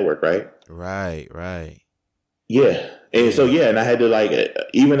runs the network, right? Right. Yeah. And so, and I had to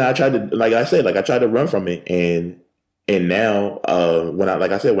I tried to, like I said, I tried to run from it. And now, when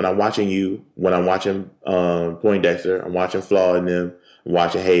I'm watching you, when I'm watching Poindexter, I'm watching Flaw and them, I'm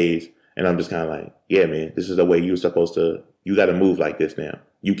watching Hayes, and I'm just kind of like, yeah, man, this is the way you're supposed to, you got to move like this now.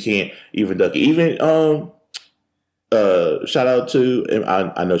 You can't even duck it. Even, shout out to,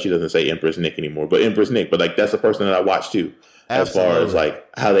 I know she doesn't say Empress Nick anymore, but Empress Nick, but like that's the person that I watch too. Absolutely. As far as like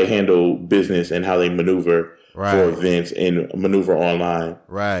how they handle business and how they maneuver for events and maneuver online.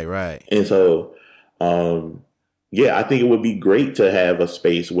 Right. And so, I think it would be great to have a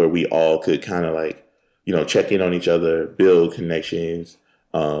space where we all could kind of like, check in on each other, build connections,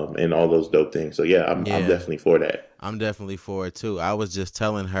 and all those dope things. So I'm definitely for that. I'm definitely for it too. I was just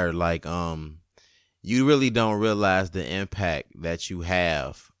telling her like, you really don't realize the impact that you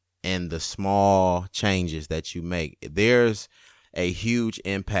have and the small changes that you make. There's a huge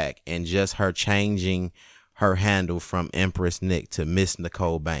impact in just her changing her handle from Empress Nick to Miss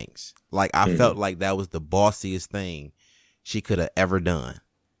Nicole Banks. Like I felt like that was the bossiest thing she could have ever done.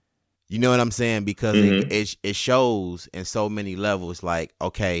 You know what I'm saying? Because it shows in so many levels. Like,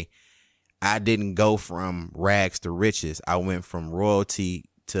 okay, I didn't go from rags to riches. I went from royalty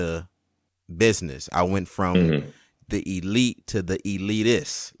to business. I went from the elite to the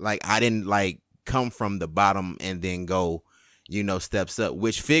elitist. Like I didn't like come from the bottom and then go, steps up,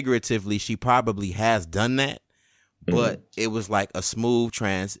 which figuratively she probably has done that, but it was like a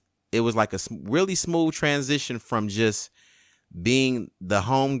really smooth transition from just being the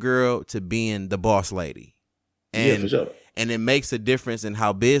homegirl to being the boss lady. And, for sure. And it makes a difference in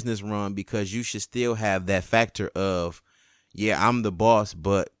how business run because you should still have that factor of, yeah, I'm the boss,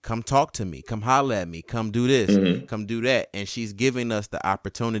 but come talk to me, come holler at me, come do this, come do that. And she's giving us the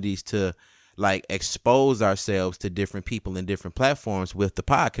opportunities to like expose ourselves to different people and different platforms with the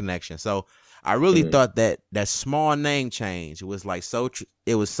pod connection. So I really thought that small name change was like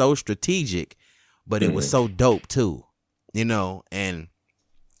it was so strategic, but it was so dope too, you know. And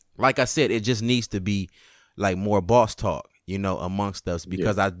like I said, it just needs to be like more boss talk, you know, amongst us,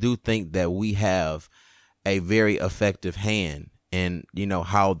 because I do think that we have a very effective hand in, you know,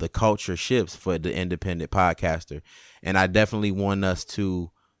 how the culture shifts for the independent podcaster. And I definitely want us to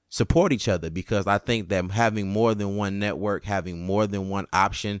support each other, because I think that having more than one network, having more than one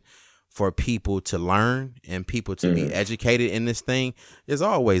option for people to learn and people to be educated in this thing is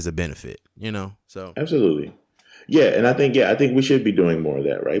always a benefit, you know? So absolutely. Yeah. And I think we should be doing more of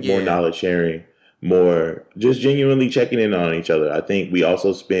that, right? More knowledge sharing, more just genuinely checking in on each other. I think we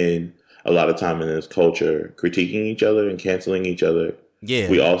also spend a lot of time in this culture critiquing each other and canceling each other. Yeah.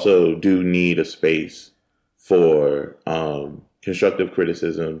 We also do need a space for constructive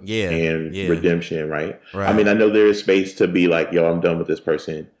criticism and redemption, right? I mean, I know there is space to be like, yo, I'm done with this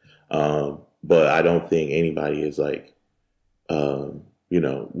person. But I don't think anybody is like, you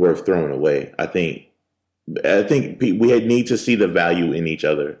know, worth throwing away. I think we need to see the value in each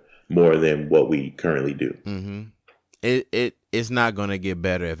other more than what we currently do. It's not going to get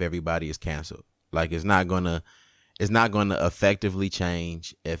better if everybody is canceled. Like it's not going to effectively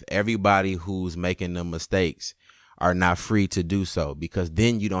change if everybody who's making the mistakes are not free to do so, because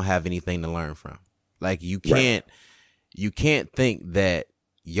then you don't have anything to learn from. Like you can't think that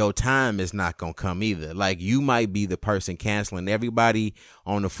your time is not going to come either. Like you might be the person canceling everybody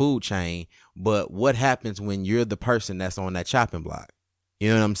on the food chain, but what happens when you're the person that's on that chopping block? You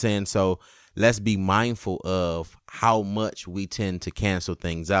know what I'm saying? So let's be mindful of how much we tend to cancel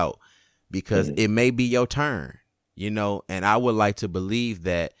things out, because it may be your turn, you know. And I would like to believe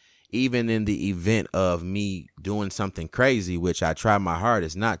that even in the event of me doing something crazy, which I try my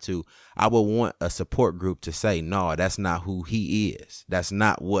hardest not to, I would want a support group to say, no, that's not who he is. That's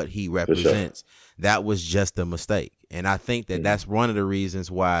not what he represents. Sure. That was just a mistake. And I think that that's one of the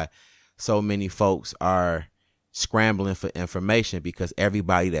reasons why so many folks are scrambling for information, because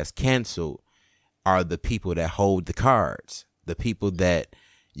everybody that's canceled are the people that hold the cards, the people that,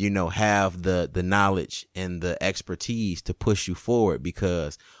 you know, have the knowledge and the expertise to push you forward,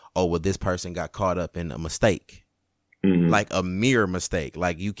 because, oh, well, this person got caught up in a mistake, like a mere mistake.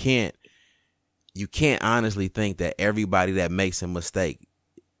 Like you can't honestly think that everybody that makes a mistake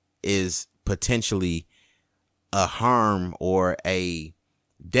is potentially a harm or a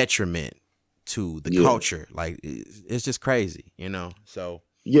detriment to the culture. Like it's just crazy, you know? So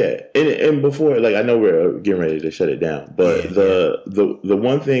yeah. And before, like, I know we're getting ready to shut it down, but the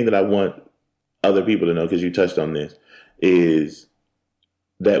one thing that I want other people to know, because you touched on this, is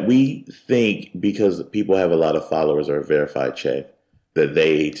that we think because people have a lot of followers or a verified check, that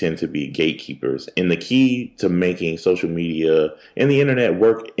they tend to be gatekeepers. And the key to making social media and the internet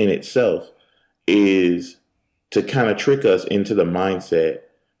work in itself is to kind of trick us into the mindset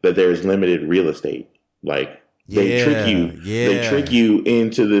that there's limited real estate. Like they trick you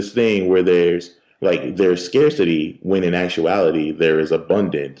into this thing where there's scarcity, when in actuality there is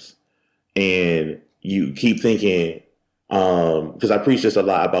abundance. And you keep thinking, because I preach this a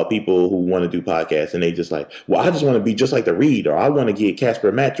lot about people who want to do podcasts, and they just like, well, I just want to be just like the Reed, or I want to get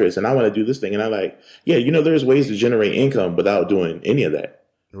Casper mattress, and I want to do this thing. And I'm like, yeah, you know, there's ways to generate income without doing any of that.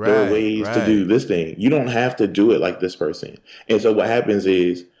 Right, there are ways to do this thing. You don't have to do it like this person. And so what happens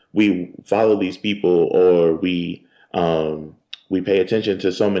is we follow these people, or we pay attention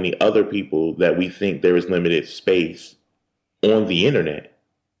to so many other people that we think there is limited space on the internet.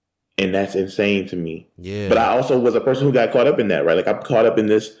 And that's insane to me. Yeah. But I also was a person who got caught up in that, right? Like I'm caught up in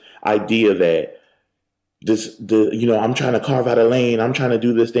this idea that I'm trying to carve out a lane. I'm trying to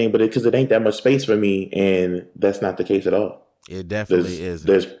do this thing, but because it ain't that much space for me. And that's not the case at all. It definitely isn't.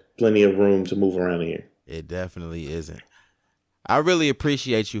 There's plenty of room to move around here. It definitely isn't. I really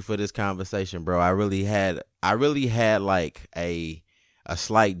appreciate you for this conversation, bro. I really had like a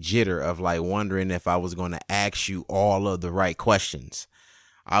slight jitter of like wondering if I was going to ask you all of the right questions.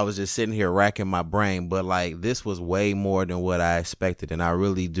 I was just sitting here racking my brain, but like this was way more than what I expected. And I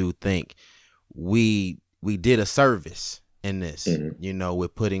really do think we did a service in this, you know,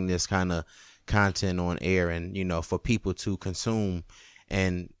 with putting this kind of content on air, and, you know, for people to consume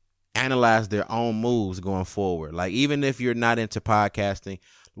and analyze their own moves going forward. Like, even if you're not into podcasting,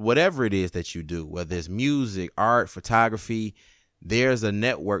 whatever it is that you do, whether it's music, art, photography, there's a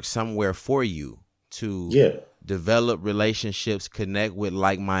network somewhere for you to develop relationships, connect with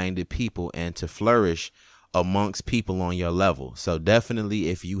like-minded people, and to flourish amongst people on your level. So definitely,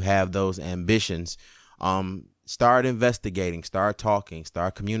 if you have those ambitions, start investigating, start talking,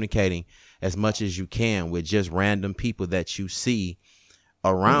 start communicating as much as you can with just random people that you see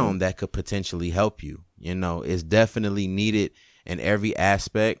around that could potentially help you. You know, it's definitely needed in every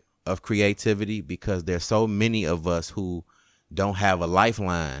aspect of creativity, because there's so many of us who don't have a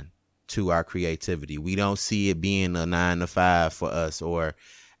lifeline to our creativity. We don't see it being a 9 to 5 for us or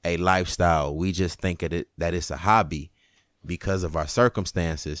a lifestyle. We just think of it that it's a hobby because of our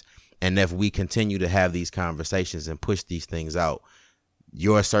circumstances. And if we continue to have these conversations and push these things out,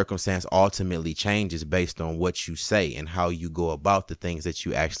 your circumstance ultimately changes based on what you say and how you go about the things that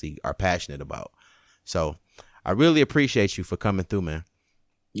you actually are passionate about. So I really appreciate you for coming through, man.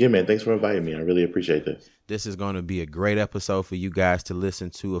 Yeah, man. Thanks for inviting me. I really appreciate this. This is going to be a great episode for you guys to listen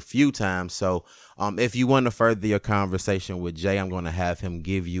to a few times. So if you want to further your conversation with Jae, I'm going to have him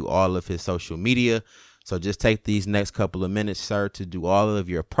give you all of his social media. So just take these next couple of minutes, sir, to do all of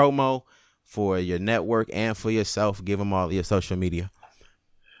your promo for your network and for yourself. Give them all your social media.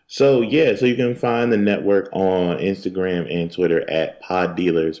 So you can find the network on Instagram and Twitter at Pod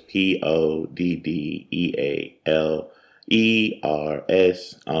Dealers, PODDEALERS,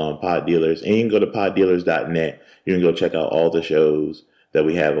 Pod Dealers. And you can go to poddealers.net. You can go check out all the shows that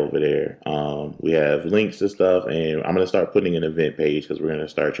we have over there. We have links to stuff, and I'm going to start putting an event page because we're going to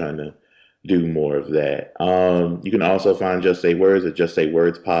start trying to do more of that. You can also find Just Say Words at Just Say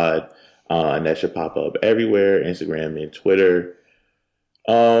Words Pod, and that should pop up everywhere, Instagram and Twitter.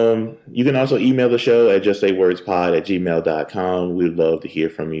 You can also email the show at justsaywordspod@gmail.com. We'd love to hear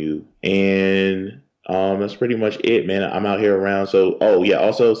from you. And that's pretty much it, man. I'm out here around. So,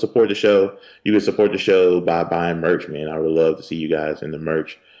 also support the show. You can support the show by buying merch, man. I would love to see you guys in the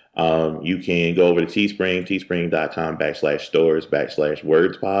merch. You can go over to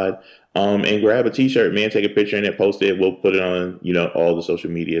teespring.com/stores/wordspod, and grab a t-shirt, man. Take a picture in it, post it. We'll put it on, all the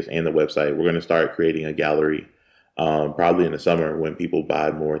social medias and the website. We're going to start creating a gallery, probably in the summer when people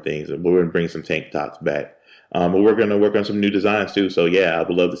buy more things, and we're going to bring some tank tops back. But we're going to work on some new designs too. So I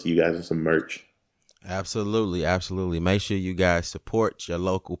would love to see you guys in some merch. Absolutely. Absolutely. Make sure you guys support your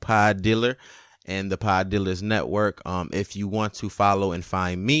local pod dealer and the Pod Dealers Network. If you want to follow and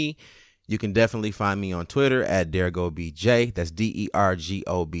find me, you can definitely find me on Twitter at DergoBJ. That's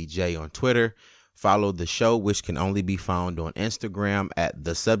DergoBJ on Twitter. Follow the show, which can only be found on Instagram at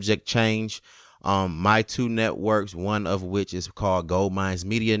The Subject Change. My two networks, one of which is called Gold Minds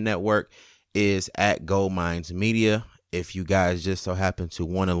Media Network, is at Gold Minds Media. If you guys just so happen to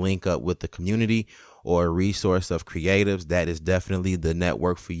want to link up with the community or a resource of creatives, that is definitely the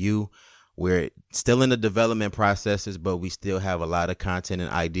network for you. We're still in the development processes, but we still have a lot of content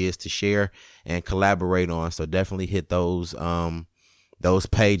and ideas to share and collaborate on. So definitely hit those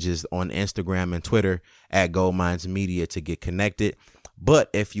pages on Instagram and Twitter at Gold Minds Media to get connected. But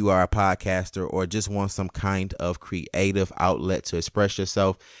if you are a podcaster or just want some kind of creative outlet to express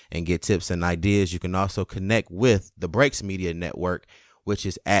yourself and get tips and ideas, you can also connect with the Breaks Media Network, which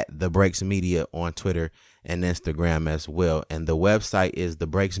is at The Breaks Media on Twitter and Instagram as well. And the website is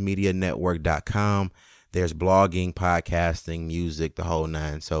thebreaksmedianetwork.com. There's blogging, podcasting, music, the whole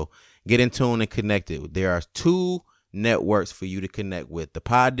nine. So get in tune and connected. There are two networks for you to connect with, the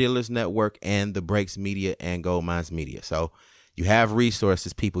Pod Dealers Network and the Breaks Media and Gold Minds Media. So you have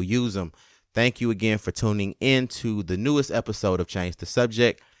resources, people, use them. Thank you again for tuning in to the newest episode of Change the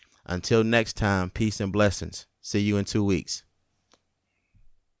Subject. Until next time, peace and blessings. See you in 2 weeks.